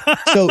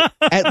 So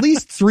at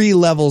least 3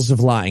 levels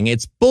of lying.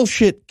 It's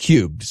bullshit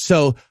cubed.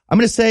 So I'm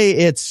going to say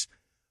it's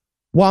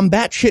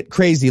wombat shit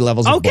crazy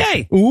levels of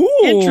okay. bullshit.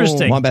 Ooh.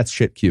 Interesting. Wombat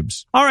shit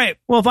cubes. All right.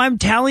 Well, if I'm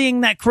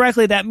tallying that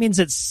correctly, that means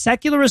it's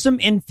secularism,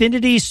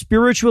 infinity,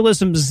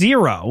 spiritualism,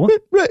 0.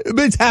 Right.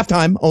 But it's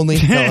halftime only.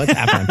 No, it's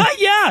halftime.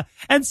 Yeah.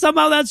 And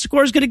somehow that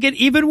score is going to get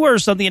even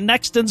worse on the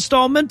next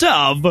installment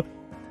of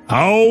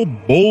How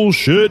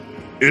Bullshit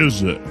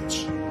Is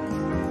It?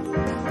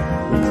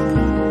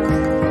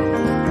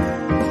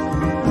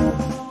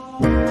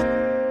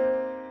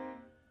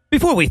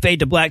 Before we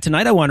fade to black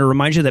tonight, I want to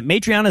remind you that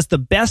Patreon is the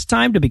best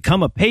time to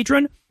become a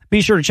patron.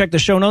 Be sure to check the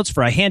show notes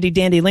for a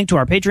handy-dandy link to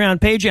our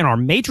Patreon page and our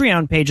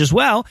Matreon page as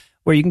well,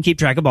 where you can keep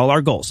track of all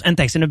our goals. And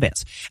thanks in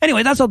advance.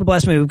 Anyway, that's all the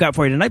blasphemy we've got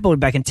for you tonight. We'll be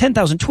back in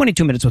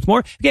 10,022 minutes with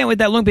more. Again, with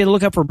that link, be on the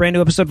lookout for a brand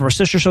new episode of our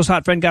sister show's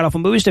Hot Friend God Awful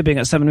Movies, debuting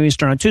at 7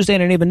 Eastern on Tuesday,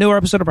 and an even newer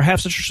episode of our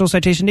half-sister show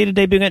Citation Needed,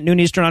 debuting at noon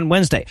Eastern on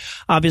Wednesday.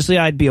 Obviously,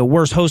 I'd be a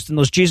worse host than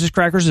those Jesus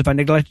crackers if I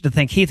neglected to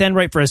thank Heath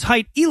Enright for his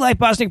height, Eli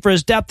Bosnick for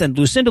his depth, and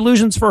Lucinda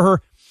Lugeons for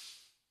her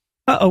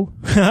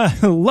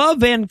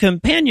love and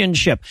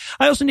companionship.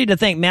 I also need to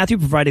thank Matthew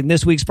for providing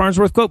this week's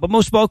Farnsworth quote, but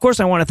most of all, of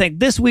course, I want to thank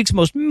this week's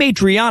most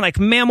matrionic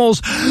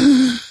mammals,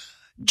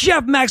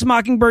 Jeff, Max,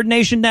 Mockingbird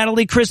Nation,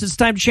 Natalie, Chris, it's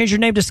time to change your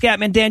name to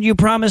Scatman, Dan, you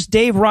promised,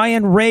 Dave,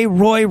 Ryan, Ray,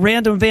 Roy,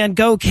 Random Van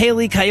Gogh,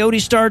 Kaylee, Coyote,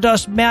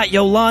 Stardust, Matt,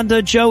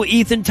 Yolanda, Joe,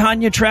 Ethan,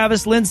 Tanya,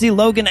 Travis, Lindsay,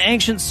 Logan,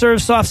 Ancient,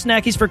 Serve, Soft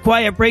Snackies for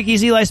Quiet,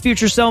 Breakies, Eli's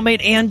future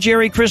cellmate, Ann,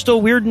 Jerry,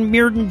 Crystal, Weirden,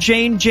 Mearden,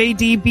 Jane,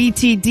 JD,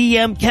 BT,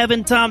 DM,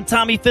 Kevin, Tom,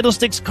 Tommy,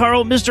 Fiddlesticks,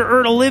 Carl, Mr.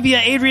 Erd,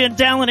 Olivia, Adrian,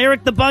 Dallin,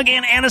 Eric the Bug,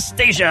 and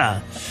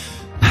Anastasia,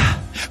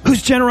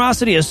 whose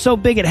generosity is so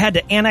big it had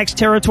to annex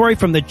territory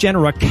from the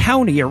Genera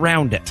County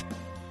around it.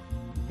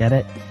 Get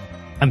it?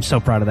 I'm so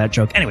proud of that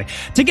joke. Anyway,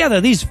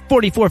 together, these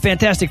 44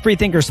 fantastic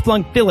freethinkers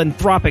flung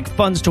philanthropic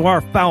funds to our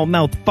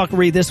foul-mouthed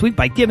fuckery this week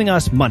by giving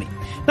us money.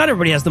 Not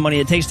everybody has the money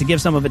it takes to give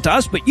some of it to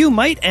us, but you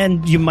might,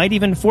 and you might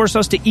even force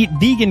us to eat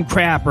vegan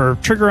crap or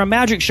trigger a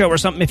magic show or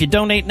something if you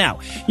donate now.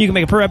 You can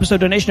make a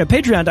per-episode donation at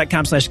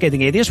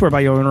patreon.com/Scathing Atheist,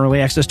 whereby you'll earn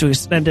early access to an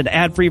extended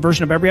ad-free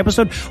version of every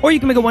episode, or you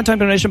can make a one-time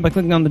donation by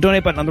clicking on the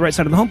donate button on the right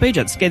side of the homepage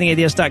at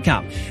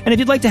scathingatheist.com. And if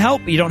you'd like to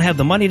help, but you don't have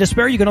the money to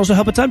spare, you can also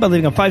help a ton by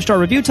leaving a 5-star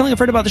review, telling a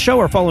friend about the show,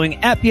 or following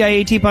at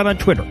PIATPod on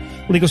Twitter.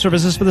 Legal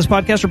services for this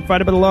podcast are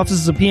provided by the law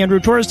offices of P. Andrew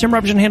Torres. Tim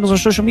Robertson handles our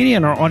social media,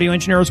 and our audio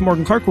engineer is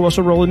Morgan Clark, who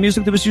also rolled the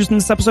music that was used in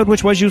this episode,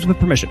 which was used with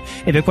permission.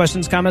 If you have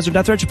questions, comments, or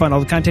death threats, you'll find all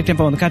the contact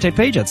info on the contact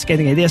page at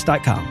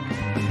scathingatheist.com.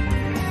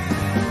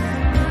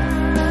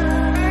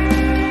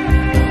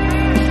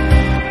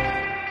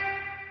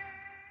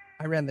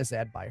 I ran this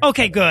ad by her.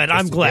 Okay, good.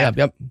 I'm glad.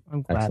 Yep.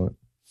 I'm glad. Excellent.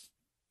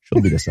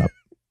 She'll beat us up.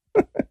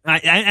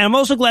 I'm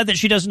also glad that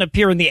she doesn't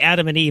appear in the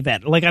Adam and Eve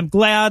ad. Like, I'm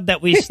glad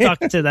that we stuck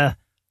to the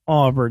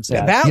Allbirds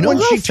ad. That one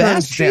she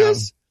turns down.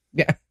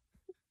 Yeah.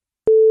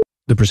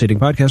 The preceding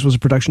podcast was a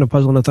production of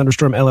Puzzle and a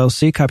Thunderstorm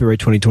LLC, copyright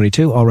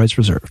 2022, all rights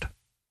reserved.